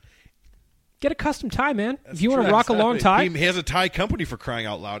odd. Get a custom tie, man. that's If you want true. to rock a long tie, He has a tie company, for crying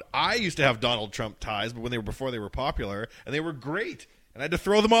out loud. I used to have Donald Trump ties, but before they were popular, and they were great. And I had to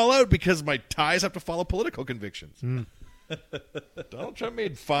throw them all out because my ties have to follow political convictions. Donald Trump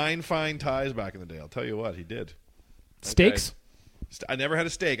made fine ties back in the day. I'll tell you what, he did. steaks. I never had a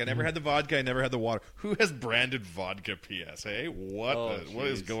steak. I never had the vodka. I never had the water. Who has branded vodka, P.S., hey? What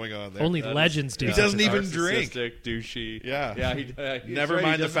is jeez. going on there? Only legends do. He doesn't even drink. Narcissistic, douchey. Yeah. Yeah. He's Never right,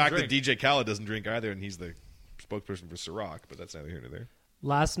 mind he the doesn't fact drink. that DJ Khaled doesn't drink either, and he's the spokesperson for Ciroc, but that's neither here nor there.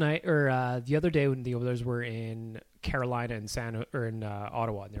 Last night or the other day when the Oilers were in Carolina and in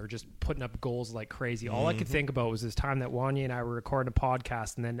Ottawa, and they were just putting up goals like crazy. All I could think about was this time that Wanya and I were recording a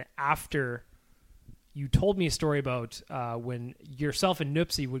podcast, and then after you told me a story about when yourself and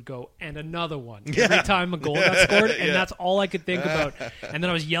Nupsy would go and another one every time a goal got scored, and that's all I could think about. And then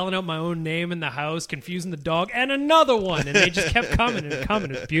I was yelling out my own name in the house, confusing the dog, and another one, and they just kept coming and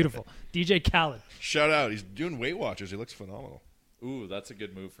coming. It was beautiful. DJ Khaled. Shout out. He's doing Weight Watchers. He looks phenomenal. Ooh, that's a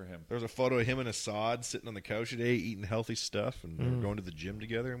good move for him. There was a photo of him and Assad sitting on the couch today eating healthy stuff, and they were going to the gym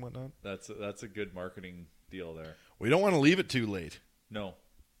together and whatnot. That's a good marketing deal there. We don't want to leave it too late, No,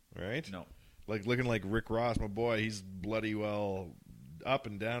 right? no. Like looking like Rick Ross, my boy, he's bloody well up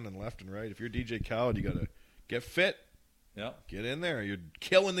and down and left and right. If you're DJ Khaled, you got to get fit, Yeah. get in there. You're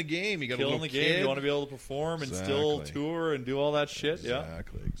killing the game. You got a Killing little the game. kid. You want to be able to perform and still Exactly. tour and do all that shit. Yeah.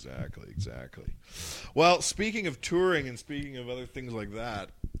 Exactly. Well, speaking of touring and speaking of other things like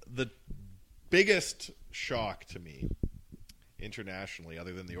that, the biggest shock to me internationally,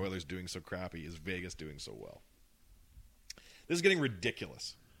 other than the Oilers doing so crappy, is Vegas doing so well. This is getting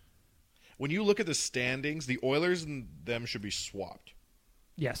ridiculous. When you look at the standings, the Oilers and them should be swapped.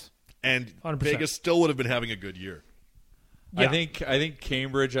 Yes. And 100%. Vegas still would have been having a good year. Yeah. I think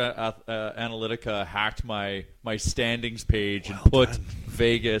Cambridge Analytica hacked my standings page and put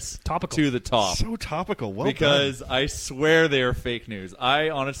Vegas Topical. to the top. So topical. Well Because I swear they are fake news. I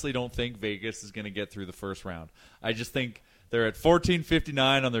honestly don't think Vegas is going to get through the first round. I just think they're at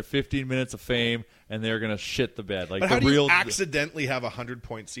 14:59 on their 15 minutes of fame, and they're going to shit the bed. Like But the how do real you accidentally have a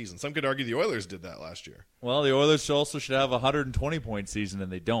 100-point season? Some could argue the Oilers did that last year. Well, the Oilers also should have a 120-point season,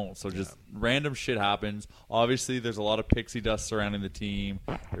 and they don't. So just random shit happens. Obviously, there's a lot of pixie dust surrounding the team.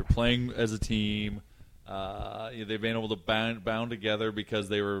 They're playing as a team. They've been able to bound together because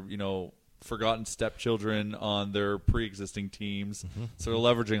they were, forgotten stepchildren on their pre-existing teams. So they're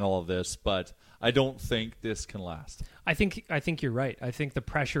leveraging all of this, but I don't think this can last. I think you're right. I think the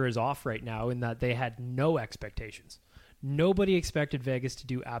pressure is off right now in that they had no expectations. Nobody expected Vegas to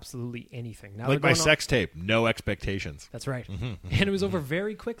do absolutely anything. Now Like they're my going on- sex tape, no expectations. That's right. And it was over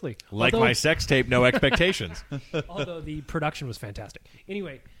very quickly. Like Although- my sex tape, no expectations. although the production was fantastic.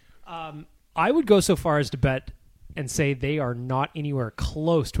 Anyway, I would go so far as to bet and say they are not anywhere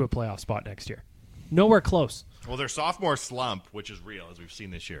close to a playoff spot next year. Nowhere close. Well, their sophomore slump, which is real, as we've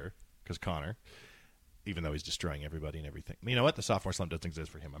seen this year, because Connor, even though he's destroying everybody and everything. You know what? The sophomore slump doesn't exist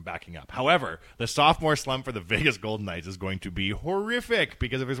for him. I'm backing up. However, the sophomore slump for the Vegas Golden Knights is going to be horrific,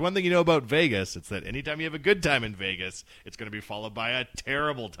 because if there's one thing you know about Vegas, it's that anytime you have a good time in Vegas, it's going to be followed by a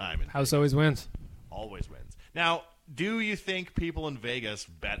terrible time in House always wins. always wins. Now, do you think people in Vegas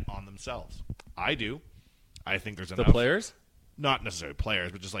bet on themselves? I do. I think there's The enough. players? Not necessarily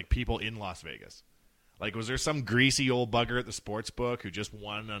players, but just like people in Las Vegas. Like, was there some greasy old bugger at the sports book who just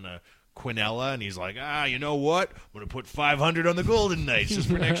won on a Quinella, and he's like, you know what? I'm going to put 500 on the Golden Knights just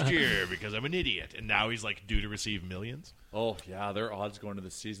for next year because I'm an idiot. And now he's like due to receive millions. Oh, yeah, their odds going to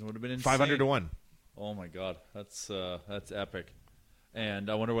the season would have been insane. 500 to 1. Oh, my God. That's epic. And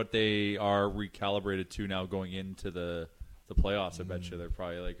I wonder what they are recalibrated to now going into the playoffs. I bet you they're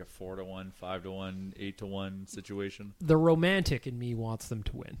probably like a 4-1, 5-1, 8-1 situation. The romantic in me wants them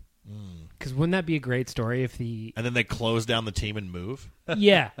to win. Because wouldn't that be a great story if the And then they close down the team and move.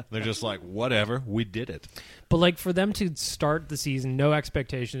 yeah, They're just like, whatever, we did it. but like for them to start the season, no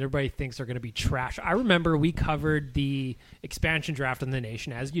expectations, everybody thinks they're going to be trash. I remember we covered the expansion draft in the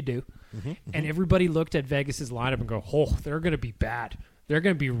Nation, as you do, and everybody looked at Vegas's lineup and go, "Oh, they're going to be bad. They're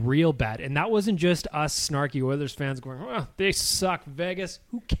going to be real bad." And that wasn't just us snarky Oilers fans going, "Oh, they suck, Vegas.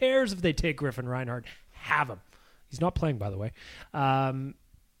 Who cares if they take Griffin Reinhart? Have him." He's not playing, by the way.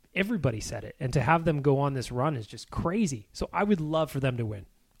 Everybody said it. And to have them go on this run is just crazy. So I would love for them to win.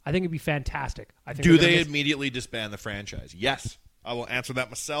 I think it'd be fantastic. I think Do they're they gonna immediately disband the franchise? Yes. I will answer that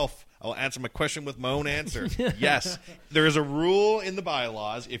myself. I will answer my question with my own answer. Yes. There is a rule in the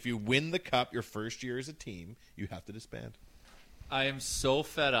bylaws. If you win the cup your first year as a team, you have to disband. I am so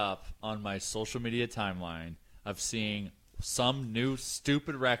fed up on my social media timeline of seeing some new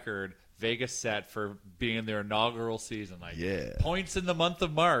stupid record Vegas set for being in their inaugural season. Like points in the month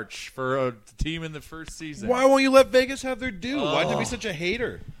of March for a team in the first season. Why won't you let Vegas have their due? Why'd you be such a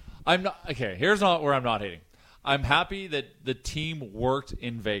hater? I'm not okay. Here's not where I'm not hating. I'm happy that the team worked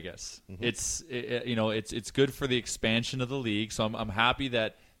in Vegas. It's good for the expansion of the league. So I'm happy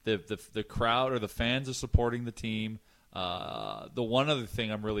that the crowd or the fans are supporting the team. The one other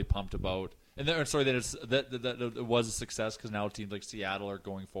thing I'm really pumped about, and that it was a success because now teams like Seattle are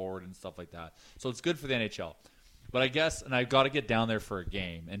going forward and stuff like that. So it's good for the NHL. But I guess, and I've got to get down there for a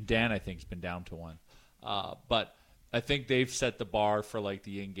game, and Dan I think has been down to one. But I think they've set the bar for like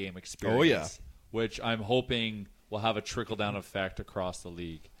the in-game experience. Oh, yeah. Which I'm hoping will have a trickle-down effect across the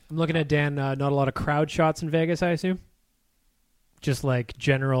league. I'm looking at Dan, not a lot of crowd shots in Vegas, I assume? Just like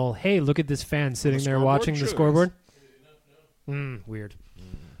general, hey, look at this fan sitting there watching the scoreboard? Weird.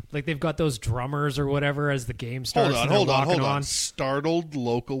 Like they've got those drummers or whatever as the game starts. Hold on. Startled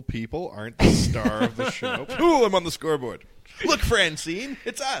local people aren't the star of the show. Ooh, I'm on the scoreboard. Look, Francine,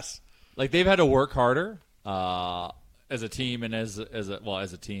 it's us. Like they've had to work harder as a team and as a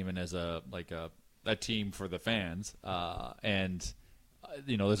team for the fans. And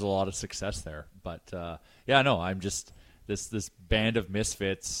there's a lot of success there. But I'm just this band of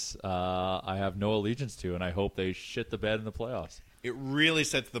misfits. I have no allegiance to, and I hope they shit the bed in the playoffs. It really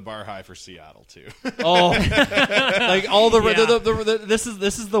sets the bar high for Seattle too. Oh, like all this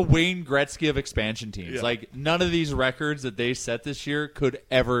is the Wayne Gretzky of expansion teams. Yeah. Like none of these records that they set this year could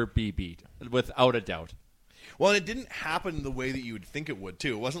ever be beat, without a doubt. Well, and it didn't happen the way that you would think it would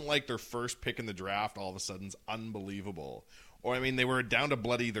too. It wasn't like their first pick in the draft all of a sudden's unbelievable. Or they were down to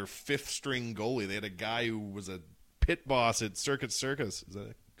bloody their fifth string goalie. They had a guy who was a pit boss at Circuit Circus. Is that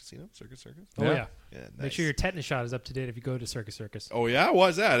a casino? Circuit Circus? Oh, yeah. Yeah, nice. Make sure your tetanus shot is up to date if you go to Circus Circus. Oh, yeah?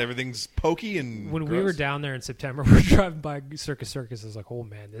 Why's that? Everything's pokey and When gross? we were down there in September, we were driving by Circus Circus. I was like, oh,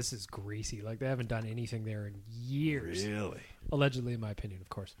 man, this is greasy. Like, they haven't done anything there in years. Really? Allegedly, in my opinion, of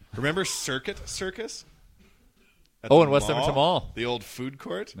course. Remember Circuit Circus? At Oh, the in West Edmonton Mall. The old food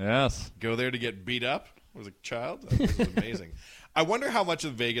court? Yes. Go there to get beat up as a child? That was amazing. I wonder how much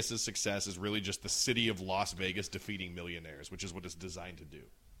of Vegas' success is really just the city of Las Vegas defeating millionaires, which is what it's designed to do.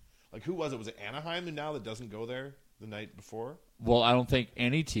 Like, who was it? Was it Anaheim now that doesn't go there the night before? Well, I don't think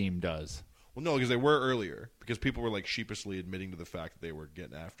any team does. Well, no, because they were earlier, because people were, like, sheepishly admitting to the fact that they were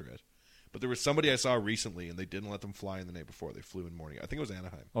getting after it. But there was somebody I saw recently, and they didn't let them fly in the night before. They flew in the morning. I think it was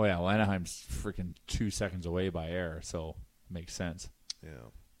Anaheim. Oh, yeah. Well, Anaheim's freaking 2 seconds away by air, so it makes sense. Yeah.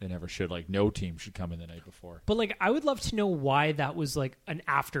 They never should. Like, no team should come in the night before. But, like, I would love to know why that was, like, an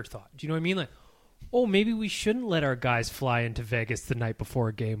afterthought. Do you know what I mean? Like, oh, maybe we shouldn't let our guys fly into Vegas the night before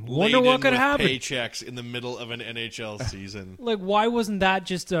a game. Wonder Laden what could with happen. paychecks in the middle of an NHL season. Like, why wasn't that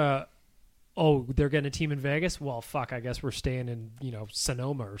just they're getting a team in Vegas? Well, fuck, I guess we're staying in,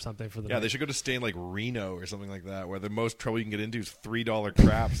 Sonoma or something for the night. Yeah, they should go to stay in, like, Reno or something like that, where the most trouble you can get into is $3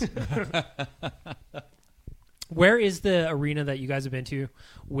 craps. Where is the arena that you guys have been to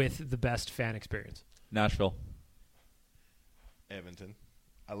with the best fan experience? Nashville. Edmonton.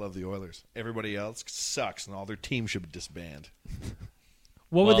 I love the Oilers. Everybody else sucks, and all their teams should disband.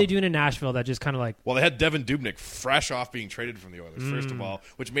 What were they doing in Nashville that just kind of like... Well, they had Devin Dubnyk fresh off being traded from the Oilers, first of all,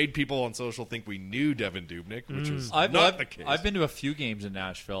 which made people on social think we knew Devin Dubnyk, which was not the case. I've been to a few games in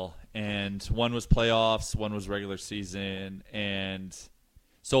Nashville, and one was playoffs, one was regular season, and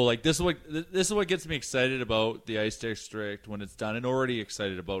so like this is what gets me excited about the Ice District when it's done, and already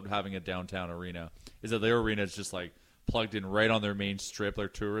excited about having a downtown arena, is that their arena is just like plugged in right on their main strip, their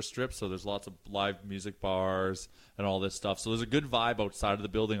tourist strip, so there's lots of live music bars and all this stuff. So there's a good vibe outside of the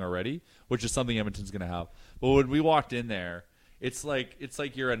building already, which is something Edmonton's going to have. But when we walked in there, it's like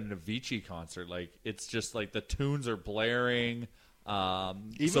you're at an Avicii concert. Like, it's just like the tunes are blaring.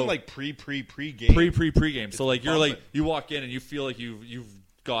 Even like pre-game. Pre-game. So like you're like, you walk in and you feel like you've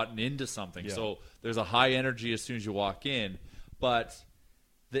gotten into something. So there's a high energy as soon as you walk in, but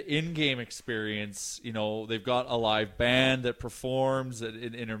the in-game experience, they've got a live band that performs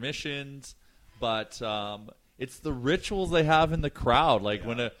in intermissions, but it's the rituals they have in the crowd. Like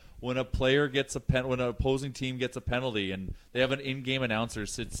when a player gets when an opposing team gets a penalty, and they have an in-game announcer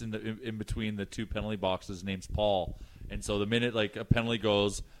sits in between the two penalty boxes. His name's Paul, and so the minute like a penalty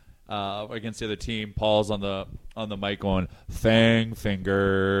goes against the other team, Paul's on the mic going "Fang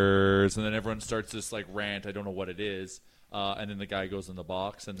fingers," and then everyone starts this like rant. I don't know what it is. And then the guy goes in the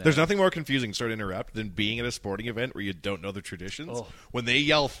box. And then there's nothing more confusing, sorry to interrupt, than being at a sporting event where you don't know the traditions. When they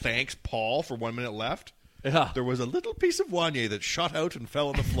yell "Thanks, Paul" for 1 minute left, there was a little piece of Wanye that shot out and fell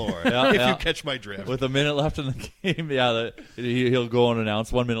on the floor. If you catch my drift. With a minute left in the game, he'll go and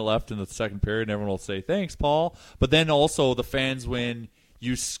announce 1 minute left in the second period, and everyone will say "Thanks, Paul." But then also the fans, when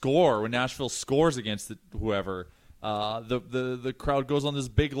you score, when Nashville scores against whoever. The crowd goes on this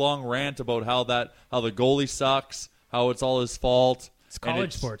big long rant about how the goalie sucks, how it's all his fault. It's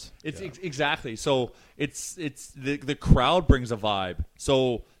college sports. Exactly. So it's the crowd brings a vibe.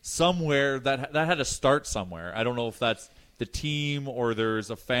 So somewhere that had to start somewhere. I don't know if that's the team or there's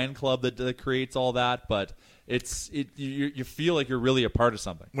a fan club that creates all that, but you feel like you're really a part of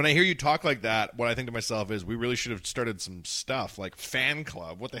something. When I hear you talk like that, what I think to myself is we really should have started some stuff like fan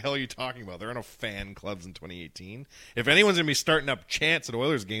club. What the hell are you talking about? There are no fan clubs in 2018. If anyone's going to be starting up chants at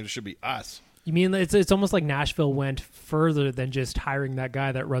Oilers games, it should be us. You mean it's almost like Nashville went further than just hiring that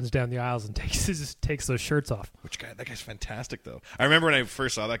guy that runs down the aisles and takes those shirts off. Which guy? That guy's fantastic, though. I remember when I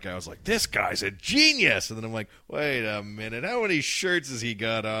first saw that guy, I was like, this guy's a genius. And then I'm like, wait a minute. How many shirts has he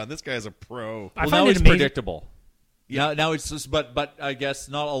got on? This guy's a pro. Well, now it's predictable. Yeah. Now it's just, but I guess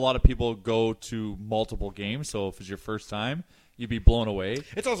not a lot of people go to multiple games. So if it's your first time, you'd be blown away.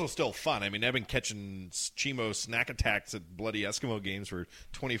 It's also still fun. I mean, I've been catching Chimo snack attacks at bloody Eskimo games for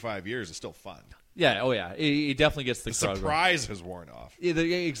 25 years. It's still fun. Yeah, oh yeah. It definitely gets the crowd surprise has worn off. Yeah,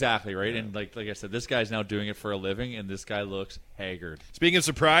 exactly, right? Yeah. And like I said, this guy's now doing it for a living, and this guy looks haggard. Speaking of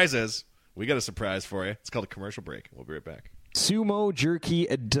surprises, we got a surprise for you. It's called a commercial break. We'll be right back.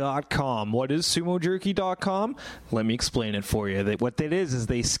 SumoJerky.com. What is SumoJerky.com? Let me explain it for you. What that is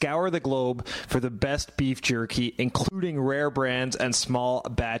they scour the globe for the best beef jerky, including rare brands and small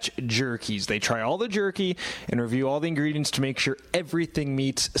batch jerkies. They try all the jerky and review all the ingredients to make sure everything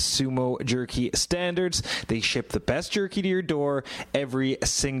meets Sumo Jerky standards. They ship the best jerky to your door every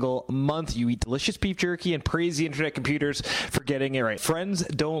single month. You eat delicious beef jerky and praise the internet computers for getting it right. Friends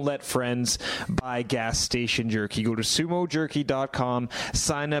don't let friends buy gas station jerky. Go to SumoJerky.com.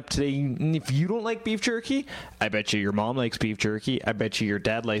 Sign up today. If you don't like beef jerky, I bet you your mom likes beef jerky. I bet you your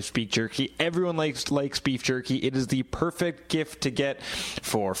dad likes beef jerky. Everyone likes beef jerky. It is the perfect gift to get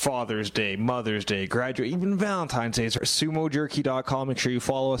for Father's Day, Mother's Day, graduate, even Valentine's Day. SumoJerky.com. Make sure you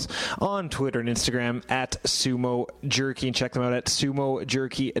follow us on Twitter and Instagram at SumoJerky, and check them out at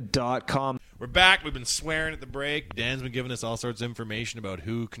SumoJerky.com. We're back. We've been swearing at the break. Dan's been giving us all sorts of information about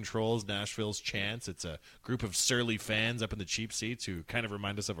who controls Nashville's chants. It's a group of surly fans up in the cheap seats who kind of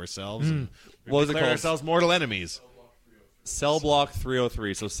remind us of ourselves. And what was it called? Ourselves mortal enemies. Cell Block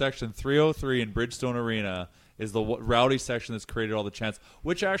 303. So Section 303 in Bridgestone Arena is the rowdy section that's created all the chants,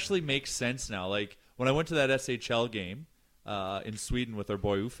 which actually makes sense now. Like when I went to that SHL game in Sweden with our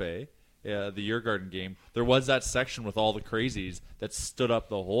boy Uffe, the Djurgården game, there was that section with all the crazies that stood up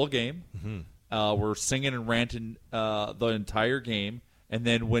the whole game. Were singing and ranting the entire game, and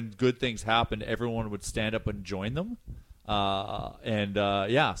then when good things happened, everyone would stand up and join them. So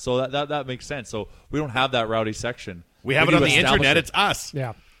that makes sense. So we don't have that rowdy section. We have it on the internet. It's us.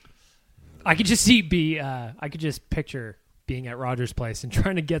 Yeah, I could just picture being at Rogers Place and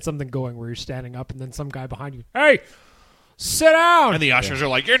trying to get something going where you're standing up, and then some guy behind you, hey, sit down. And the ushers are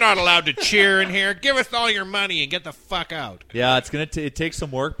like, you're not allowed to cheer in here. Give us all your money and get the fuck out. Yeah, it's gonna it takes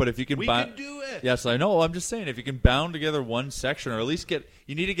some work, but if you can, we can do it. Yes, I know. I'm just saying, if you can bound together one section, or at least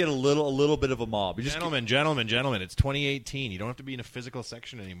you need to get a little bit of a mob. Gentlemen, it's 2018. You don't have to be in a physical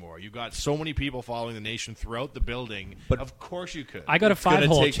section anymore. You got so many people following the nation throughout the building. But of course you could. I got a 5-hole chance. It's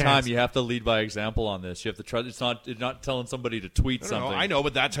going to take time. You have to lead by example on this. You have to try. It's not telling somebody to tweet something. No, I know,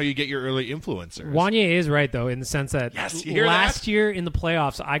 but that's how you get your early influencers. Wanye is right though, in the sense that last year in the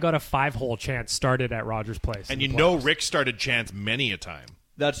playoffs, I got a 5-hole chance started at Rogers Place. And you know Rick started chants many a time.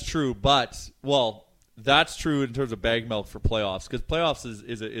 That's true, that's true in terms of bag milk for playoffs, because playoffs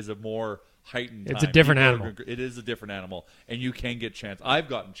is a more heightened time. It's a different animal. It is a different animal, and you can get chants. I've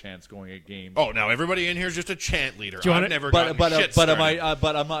gotten chants going at games. Oh, now everybody in here is just a chant leader. I've never gotten shit but started.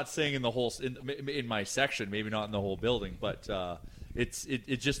 But I'm not saying in the whole in my section, maybe not in the whole building, but it's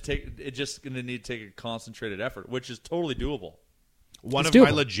just going to need to take a concentrated effort, which is totally doable. One It's of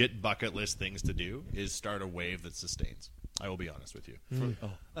my doable. legit bucket list things to do is start a wave that sustains. I will be honest with you.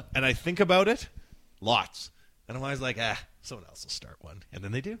 And I think about it lots. And I'm always like, someone else will start one. And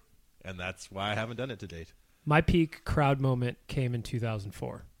then they do. And that's why I haven't done it to date. My peak crowd moment came in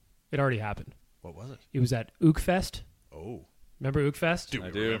 2004. It already happened. What was it? It was at Ookfest. Oh. Remember Ookfest? Do we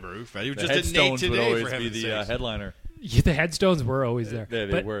I do. remember Oof? You The just didn't name headstones would today, always for be heaven's the sakes. headliner. Yeah, the headstones were always there. They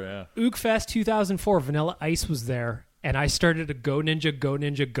But were, yeah. Ookfest 2004, Vanilla Ice was there, and I started a Go Ninja,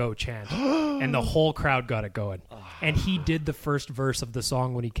 Go chant. And the whole crowd got it going. And he did the first verse of the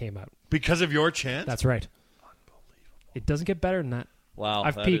song when he came out. Because of your chant? That's right. It doesn't get better than that. Wow,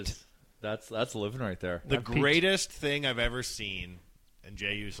 I've that peaked. is- that's living right there. The I've peaked. greatest thing I've ever seen, and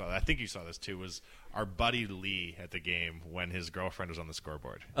Jay, you saw that. I think you saw this too, was our buddy Lee at the game when his girlfriend was on the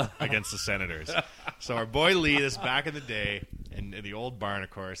scoreboard against the Senators. So our boy Lee, this back in the day, in the old barn, of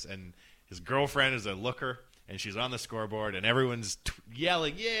course, and his girlfriend is a looker, and she's on the scoreboard, and everyone's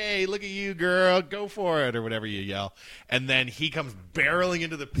yelling, "Yay, look at you, girl, go for it," or whatever you yell. And then he comes barreling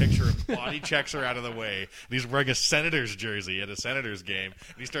into the picture and body checks her out of the way. And he's wearing a Senators jersey at a Senators game,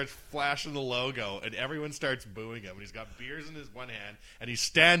 and he starts flashing the logo, and everyone starts booing him. And he's got beers in his one hand, and he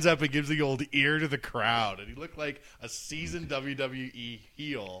stands up and gives the old ear to the crowd. And he looked like a seasoned WWE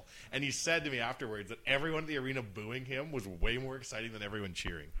heel. And he said to me afterwards that everyone in the arena booing him was way more exciting than everyone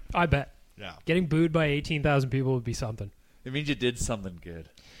cheering. I bet. Yeah. Getting booed by 18,000 people would be something. It means you did something good.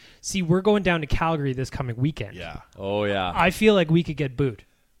 See, we're going down to Calgary this coming weekend. Yeah. Oh, yeah. I feel like we could get booed.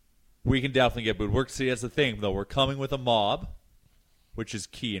 We can definitely get booed. See, that's the thing, though. We're coming with a mob, which is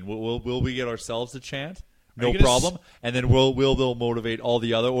key. And will we get ourselves to chant? No you gonna problem. And then we'll motivate all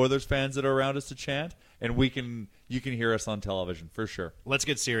the other Oilers fans that are around us to chant. And you can hear us on television, for sure. Let's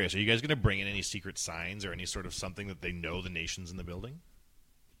get serious. Are you guys going to bring in any secret signs or any sort of something that they know the nation's in the building?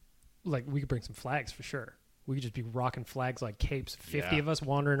 Like, we could bring some flags for sure. We could just be rocking flags like capes. 50 Yeah. of us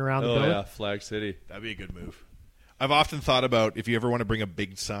wandering around the Oh, building. yeah, Flag City. That'd be a good move. I've often thought about if you ever want to bring a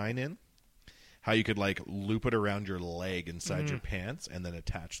big sign in, how you could like loop it around your leg inside your pants and then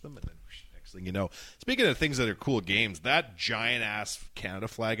attach them, and then next thing you know. Speaking of things that are cool games, that giant ass Canada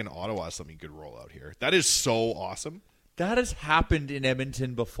flag in Ottawa is something you could roll out here. That is so awesome. That has happened in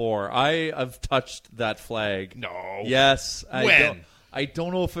Edmonton before. I've touched that flag. No. Yes. When? I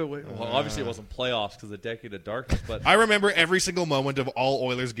don't know if it was... Well, obviously it wasn't playoffs because of the decade of darkness, but... I remember every single moment of all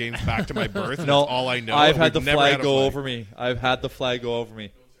Oilers games back to my birth. And No, that's all I know. I've had the We've never flag had a go flag. over me. I've had the flag go over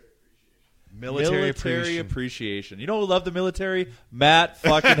me. Military appreciation. You know who loved the military? Matt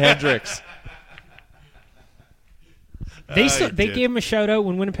fucking Hendricks. They did. gave him a shout out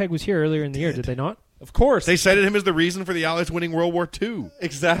when Winnipeg was here earlier in the year, did they not? Of course. They cited him as the reason for the Allies winning World War II.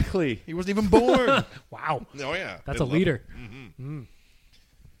 Exactly. He wasn't even born. Wow. Oh, yeah. That's They a love leader. him.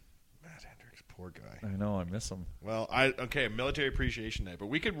 Matt Hendricks, poor guy. I know. I miss him. Well, Military Appreciation Night, but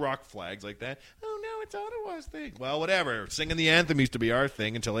we could rock flags like that. Oh no, it's Ottawa's thing. Well, whatever. Singing the anthem used to be our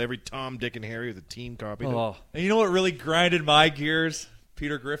thing until every Tom, Dick, and Harry of the team copied it. Oh. And you know what really grinded my gears,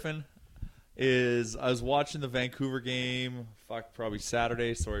 Peter Griffin, is I was watching the Vancouver game, probably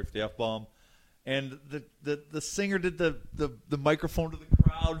Saturday, sorry for the F-bomb, and the singer did the microphone to the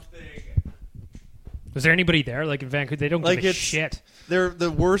crowd thing. Was there anybody there? Like in Vancouver, they don't Like give a it's shit. They're the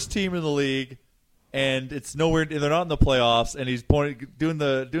worst team in the league, and it's nowhere. They're not in the playoffs, and he's doing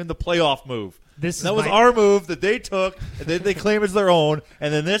the playoff move. That was our move that they took, and they claim as their own,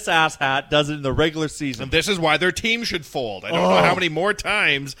 and then this asshat does it in the regular season. And this is why their team should fold. I don't know how many more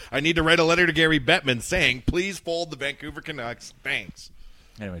times I need to write a letter to Gary Bettman saying, please fold the Vancouver Canucks. Thanks.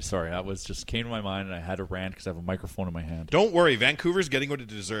 Anyway, sorry, that was just came to my mind, and I had to rant because I have a microphone in my hand. Don't worry, Vancouver's getting what it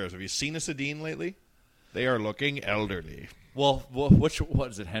deserves. Have you seen a Sedin lately? They are looking elderly. Well, what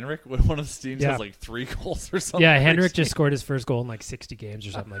is it, Henrik? One of the teams Yeah. has like 3 goals or something. Yeah, Henrik crazy. just scored his first goal in like 60 games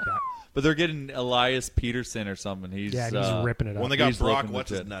or something like that. But they're getting Elias Peterson or something. He's Yeah, and he's ripping it up. When they got He's Brock, looking what's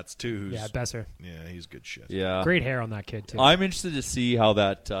his legit. nuts, too? Who's, Yeah, Besser. Yeah, he's good shit. Yeah, Great hair on that kid, too. I'm interested to see how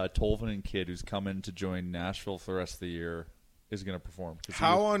that Tolvanen kid who's coming to join Nashville for the rest of the year is going to perform. 'Cause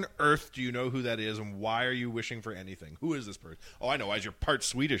How on earth do you know who that is, and why are you wishing for anything? Who is this person? Oh, I know. Why is you're part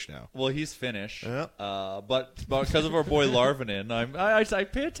Swedish now? Well, he's Finnish, Yeah. but because of our boy Larvinen, I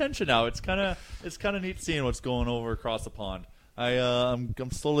pay attention now. It's kind of neat seeing what's going over across the pond. I'm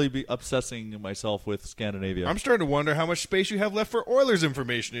slowly obsessing myself with Scandinavia. I'm starting to wonder how much space you have left for Oilers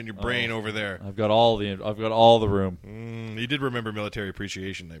information in your brain over there. I've got all the room. You did remember Military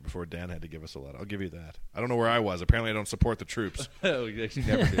Appreciation Night before Dan had to give us a lot. I'll give you that. I don't know where I was. Apparently, I don't support the troops. You actually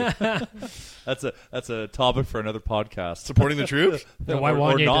never do. That's a topic for another podcast. Supporting the troops? Why or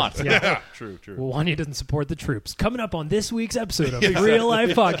Wanye not. doesn't- yeah. True. Well, Wanye doesn't support the troops. Coming up on this week's episode of the Real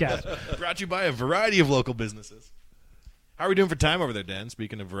Life Podcast. Brought to you by a variety of local businesses. How are we doing for time over there, Dan?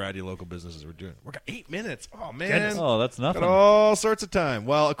 Speaking of variety of local businesses, we're got 8 minutes. Oh, man. Oh, that's nothing. Got all sorts of time.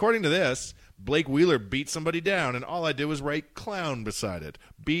 Well, according to this, Blake Wheeler beat somebody down, and all I did was write clown beside it.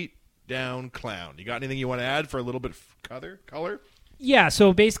 Beat down clown. You got anything you want to add for a little bit color? Yeah,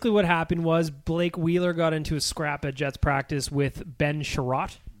 so basically what happened was Blake Wheeler got into a scrap at Jets practice with Ben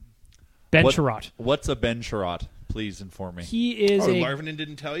Sherratt. Sherratt. What's a Ben Sherratt? Please inform me. He is Larvinen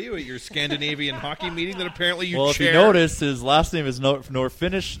didn't tell you at your Scandinavian hockey meeting that apparently you Well, if chair? you notice, his last name is nor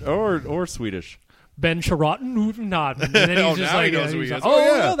Finnish or Swedish. Ben Sherratt. And then he's Oh, just now like, he knows who he he's is. like,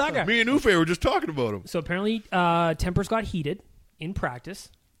 yeah. that guy. Me and Ufe were just talking about him. So apparently tempers got heated in practice.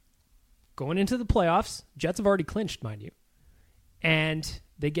 Going into the playoffs, Jets have already clinched, mind you. And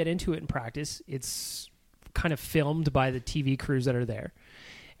they get into it in practice. It's kind of filmed by the TV crews that are there.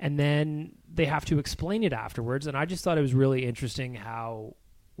 And then they have to explain it afterwards. And I just thought it was really interesting how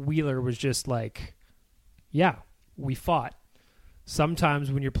Wheeler was just like, yeah, we fought.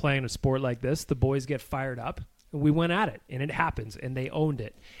 Sometimes when you're playing a sport like this, the boys get fired up. And we went at it. And it happens. And they owned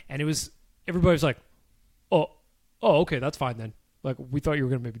it. And everybody was like, oh, okay, that's fine then. Like, we thought you were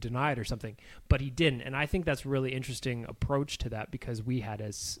going to maybe deny it or something, but he didn't. And I think that's a really interesting approach to that because we had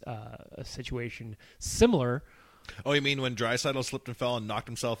a situation similar. Oh, you mean when Draisaitl slipped and fell and knocked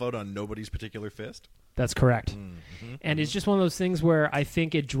himself out on nobody's particular fist? That's correct. And it's just one of those things where I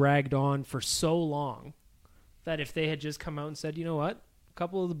think it dragged on for so long that if they had just come out and said, you know what, a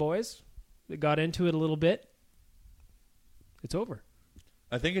couple of the boys that got into it a little bit, it's over.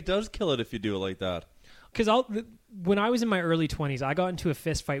 I think it does kill it if you do it like that. Because when I was in my early 20s, I got into a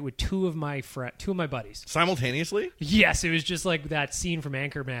fist fight with two of my buddies. Simultaneously? Yes, it was just like that scene from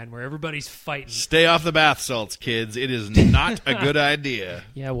Anchorman where everybody's fighting. Stay off the bath salts, kids. It is not a good idea.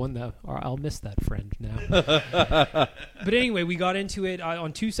 Yeah, I'll miss that friend now. But anyway, we got into it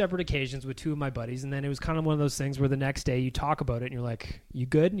on two separate occasions with two of my buddies, and then it was kind of one of those things where the next day you talk about it, and you're like, you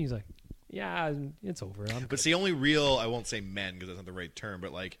good? And he's like, yeah, it's over. But it's the only real, I won't say men because that's not the right term,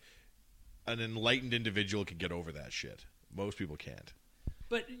 but like, an enlightened individual could get over that shit. Most people can't.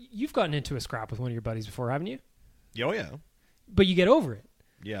 But you've gotten into a scrap with one of your buddies before, haven't you? Oh, yeah. But you get over it.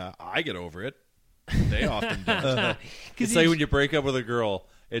 Yeah, I get over it. They often don't. It's like when you break up with a girl.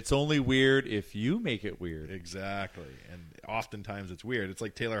 It's only weird if you make it weird. Exactly. And oftentimes it's weird. It's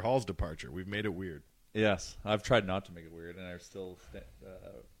like Taylor Hall's departure. We've made it weird. Yes. I've tried not to make it weird, and I still,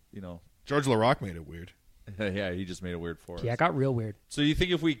 George LaRock made it weird. Yeah, he just made it weird for us. Yeah, it got real weird. So you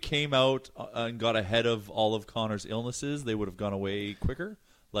think if we came out and got ahead of all of Connor's illnesses, they would have gone away quicker?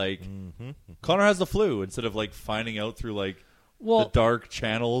 Like, Connor has the flu instead of, like, finding out through, like, the dark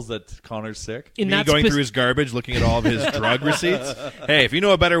channels that Connor's sick. Me going through his garbage, looking at all of his drug receipts. Hey, if you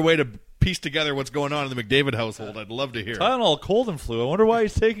know a better way to piece together what's going on in the McDavid household, I'd love to hear it. Tylenol, cold and flu. I wonder why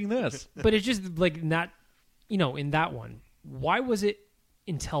he's taking this. But it's just, like, not, in that one, why was it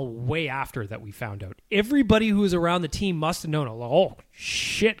until way after that we found out? Everybody who was around the team must have known, oh,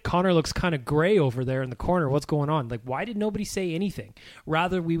 shit, Connor looks kind of gray over there in the corner. What's going on? Like, why did nobody say anything?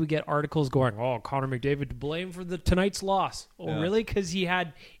 Rather, we would get articles going, oh, Connor McDavid to blame for tonight's loss. Oh, yeah. Really? Because he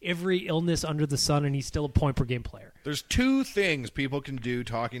had every illness under the sun and he's still a point-per-game player. There's two things people can do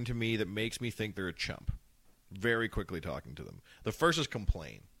talking to me that makes me think they're a chump. Very quickly talking to them. The first is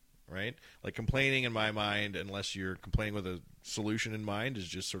complain. Right? Like, complaining in my mind, unless you're complaining with a solution in mind, is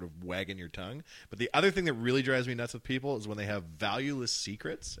just sort of wagging your tongue. But the other thing that really drives me nuts with people is when they have valueless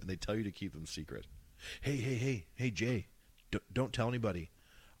secrets and they tell you to keep them secret. Hey, Jay, don't tell anybody.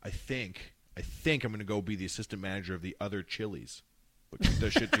 I think I'm going to go be the assistant manager of the other Chili's. But keep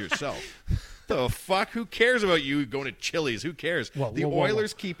that shit to yourself. The fuck? Who cares about you going to Chili's? Who cares? The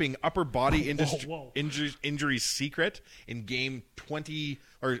Oilers keeping upper body injury secret in game 20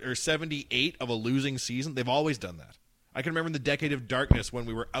 or 78 of a losing season. They've always done that. I can remember in the decade of darkness when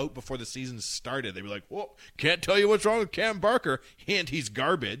we were out before the season started. They'd be like, whoa, can't tell you what's wrong with Cam Barker. Hint, he's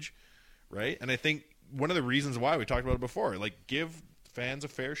garbage. Right? And I think one of the reasons why, we talked about it before, like, give fans a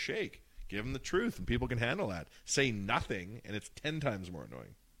fair shake. Give them the truth, and people can handle that. Say nothing, and it's 10 times more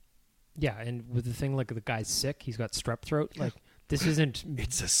annoying. Yeah, and with the thing, like, the guy's sick, he's got strep throat. Like, this isn't...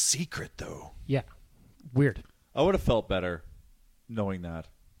 It's a secret, though. Yeah. Weird. I would have felt better knowing that.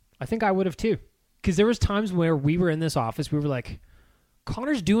 I think I would have, too. Because there was times where we were in this office, we were like,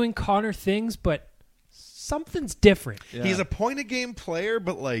 Connor's doing Connor things, but something's different. Yeah. He's a point-a-game player,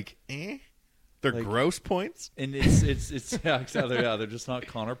 but, like, They're like, gross points? And it's yeah, exactly. Yeah, they're just not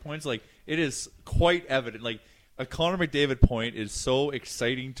Connor points. Like, it is quite evident. Like, a Connor McDavid point is so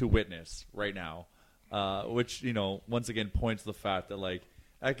exciting to witness right now, which, once again points to the fact that, like,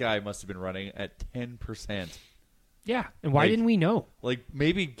 that guy must have been running at 10%. Yeah, and why Like- didn't we know? Like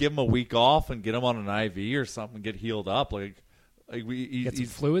maybe give him a week off and get him on an IV or something, get healed up. Like Get some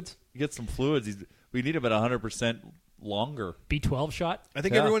fluids, get some fluids. We need him at 100% longer. B12 shot. I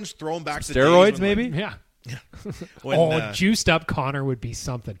think Yeah. everyone's throwing back to Steroids, days when, maybe. Yeah. when, Juiced up Connor would be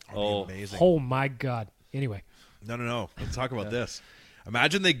something. Oh, amazing. Oh my God. Anyway, No. Let's talk about this.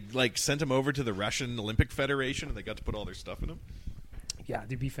 Imagine they sent him over to the Russian Olympic Federation and they got to put all their stuff in him. yeah,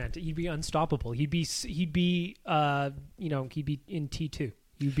 he'd be fantastic. He'd be unstoppable. He'd be he'd be in T2.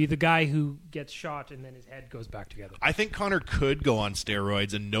 He'd be the guy who gets shot and then his head goes back together. I think Connor could go on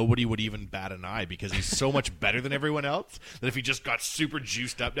steroids and nobody would even bat an eye because he's so much better than everyone else that if he just got super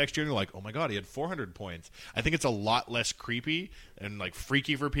juiced up next year and they're like, oh my God, he had 400 points. I think it's a lot less creepy and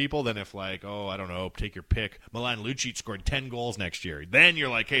freaky for people than if I don't know, take your pick. Milan Lucic scored 10 goals next year. Then you're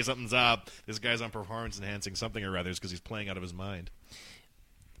like, hey, something's up. This guy's on performance enhancing something or others because he's playing out of his mind.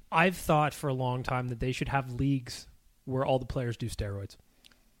 I've thought for a long time that they should have leagues where all the players do steroids.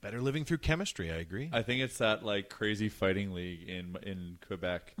 Better living through chemistry, I agree. I think it's that crazy fighting league in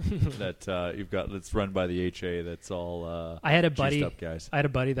Quebec that you've got that's run by the HA. That's all. I had a juiced buddy. up guys. I had a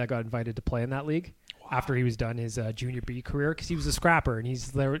buddy that got invited to play in that league after he was done his junior B career because he was a scrapper and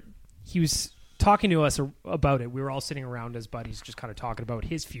he's there. He was talking to us about it. We were all sitting around as buddies, just kind of talking about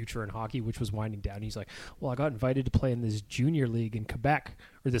his future in hockey, which was winding down. He's like, "Well, I got invited to play in this junior league in Quebec,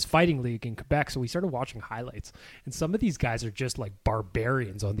 or this fighting league in Quebec." So we started watching highlights, and some of these guys are just like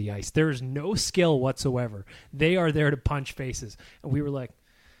barbarians on the ice. There is no skill whatsoever. They are there to punch faces, and we were like,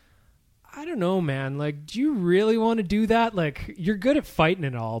 I don't know, man. Like, do you really want to do that? Like, you're good at fighting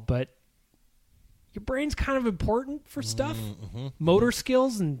and all, but your brain's kind of important for stuff. Motor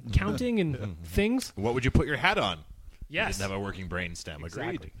skills and counting and things. What would you put your hat on? Yes. He didn't have a working brain stem.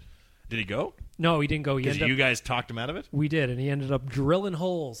 Exactly. Agreed. Did he go? No, he didn't go. He Because ended you up, guys talked him out of it? we did, and he ended up drilling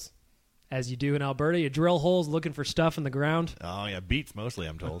holes. As you do in Alberta, you drill holes looking for stuff in the ground. Oh, yeah. Beats mostly,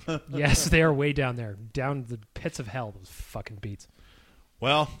 I'm told. Yes, they are way down there. Down the pits of hell, those fucking beats.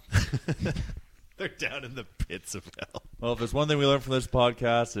 Well, they're down in the pits of hell. Well, if there's one thing we learned from this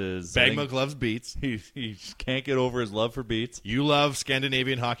podcast is I think Bagmilk loves beats. he can't get over his love for beats. You love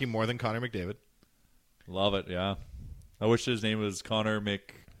Scandinavian hockey more than Connor McDavid. Love it, yeah. I wish his name was Connor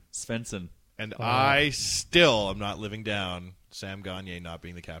McSvensson. And I still am not living down Sam Gagner not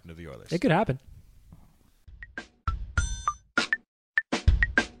being the captain of the Oilers. It could happen.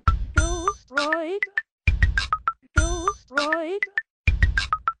 Destroyed. Destroyed.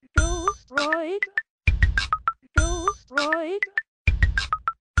 Destroyed. Destroyed.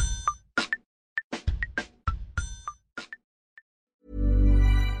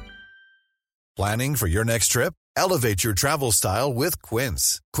 Planning for your next trip? Elevate your travel style with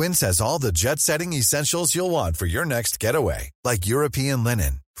Quince. Quince has all the jet-setting essentials you'll want for your next getaway, like European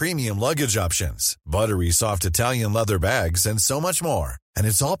linen, premium luggage options, buttery soft Italian leather bags, and so much more. And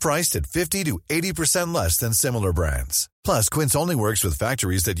it's all priced at 50 to 80% less than similar brands. Plus, Quince only works with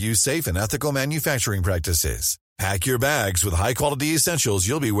factories that use safe and ethical manufacturing practices. Pack your bags with high-quality essentials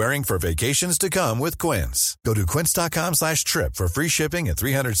you'll be wearing for vacations to come with Quince. Go to quince.com/trip for free shipping and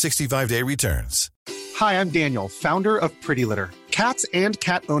 365-day returns. Hi, I'm Daniel, founder of Pretty Litter. Cats and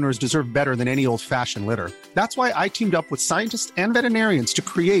cat owners deserve better than any old-fashioned litter. That's why I teamed up with scientists and veterinarians to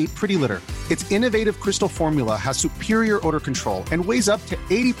create Pretty Litter. Its innovative crystal formula has superior odor control and weighs up to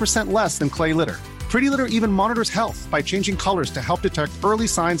 80% less than clay litter. Pretty Litter even monitors health by changing colors to help detect early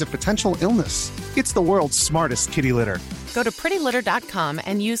signs of potential illness. It's the world's smartest kitty litter. Go to prettylitter.com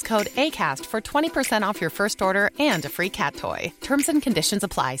and use code ACAST for 20% off your first order and a free cat toy. Terms and conditions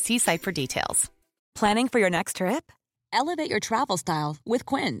apply. See site for details. Planning for your next trip? Elevate your travel style with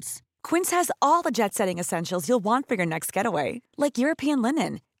Quince. Quince has all the jet-setting essentials you'll want for your next getaway, like European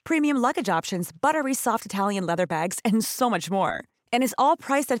linen, premium luggage options, buttery soft Italian leather bags, and so much more. And is all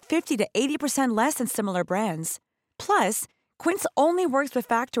priced at 50 to 80% less than similar brands. Plus, Quince only works with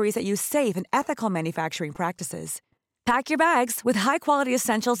factories that use safe and ethical manufacturing practices. Pack your bags with high-quality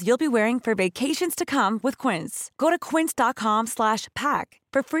essentials you'll be wearing for vacations to come with Quince. Go to quince.com/pack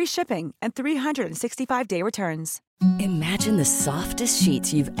for free shipping and 365-day returns. Imagine the softest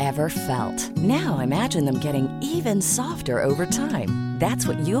sheets you've ever felt. Now imagine them getting even softer over time. That's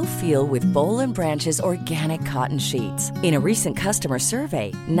what you'll feel with Boll & Branch's organic cotton sheets. In a recent customer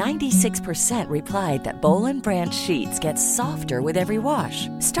survey, 96% replied that Boll & Branch sheets get softer with every wash.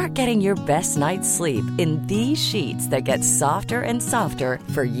 Start getting your best night's sleep in these sheets that get softer and softer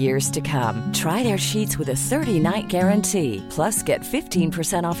for years to come. Try their sheets with a 30-night guarantee. Plus, get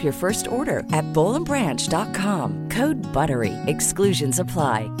 15% off your first order at bollandbranch.com. Code BUTTERY. Exclusions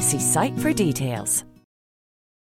apply. See site for details.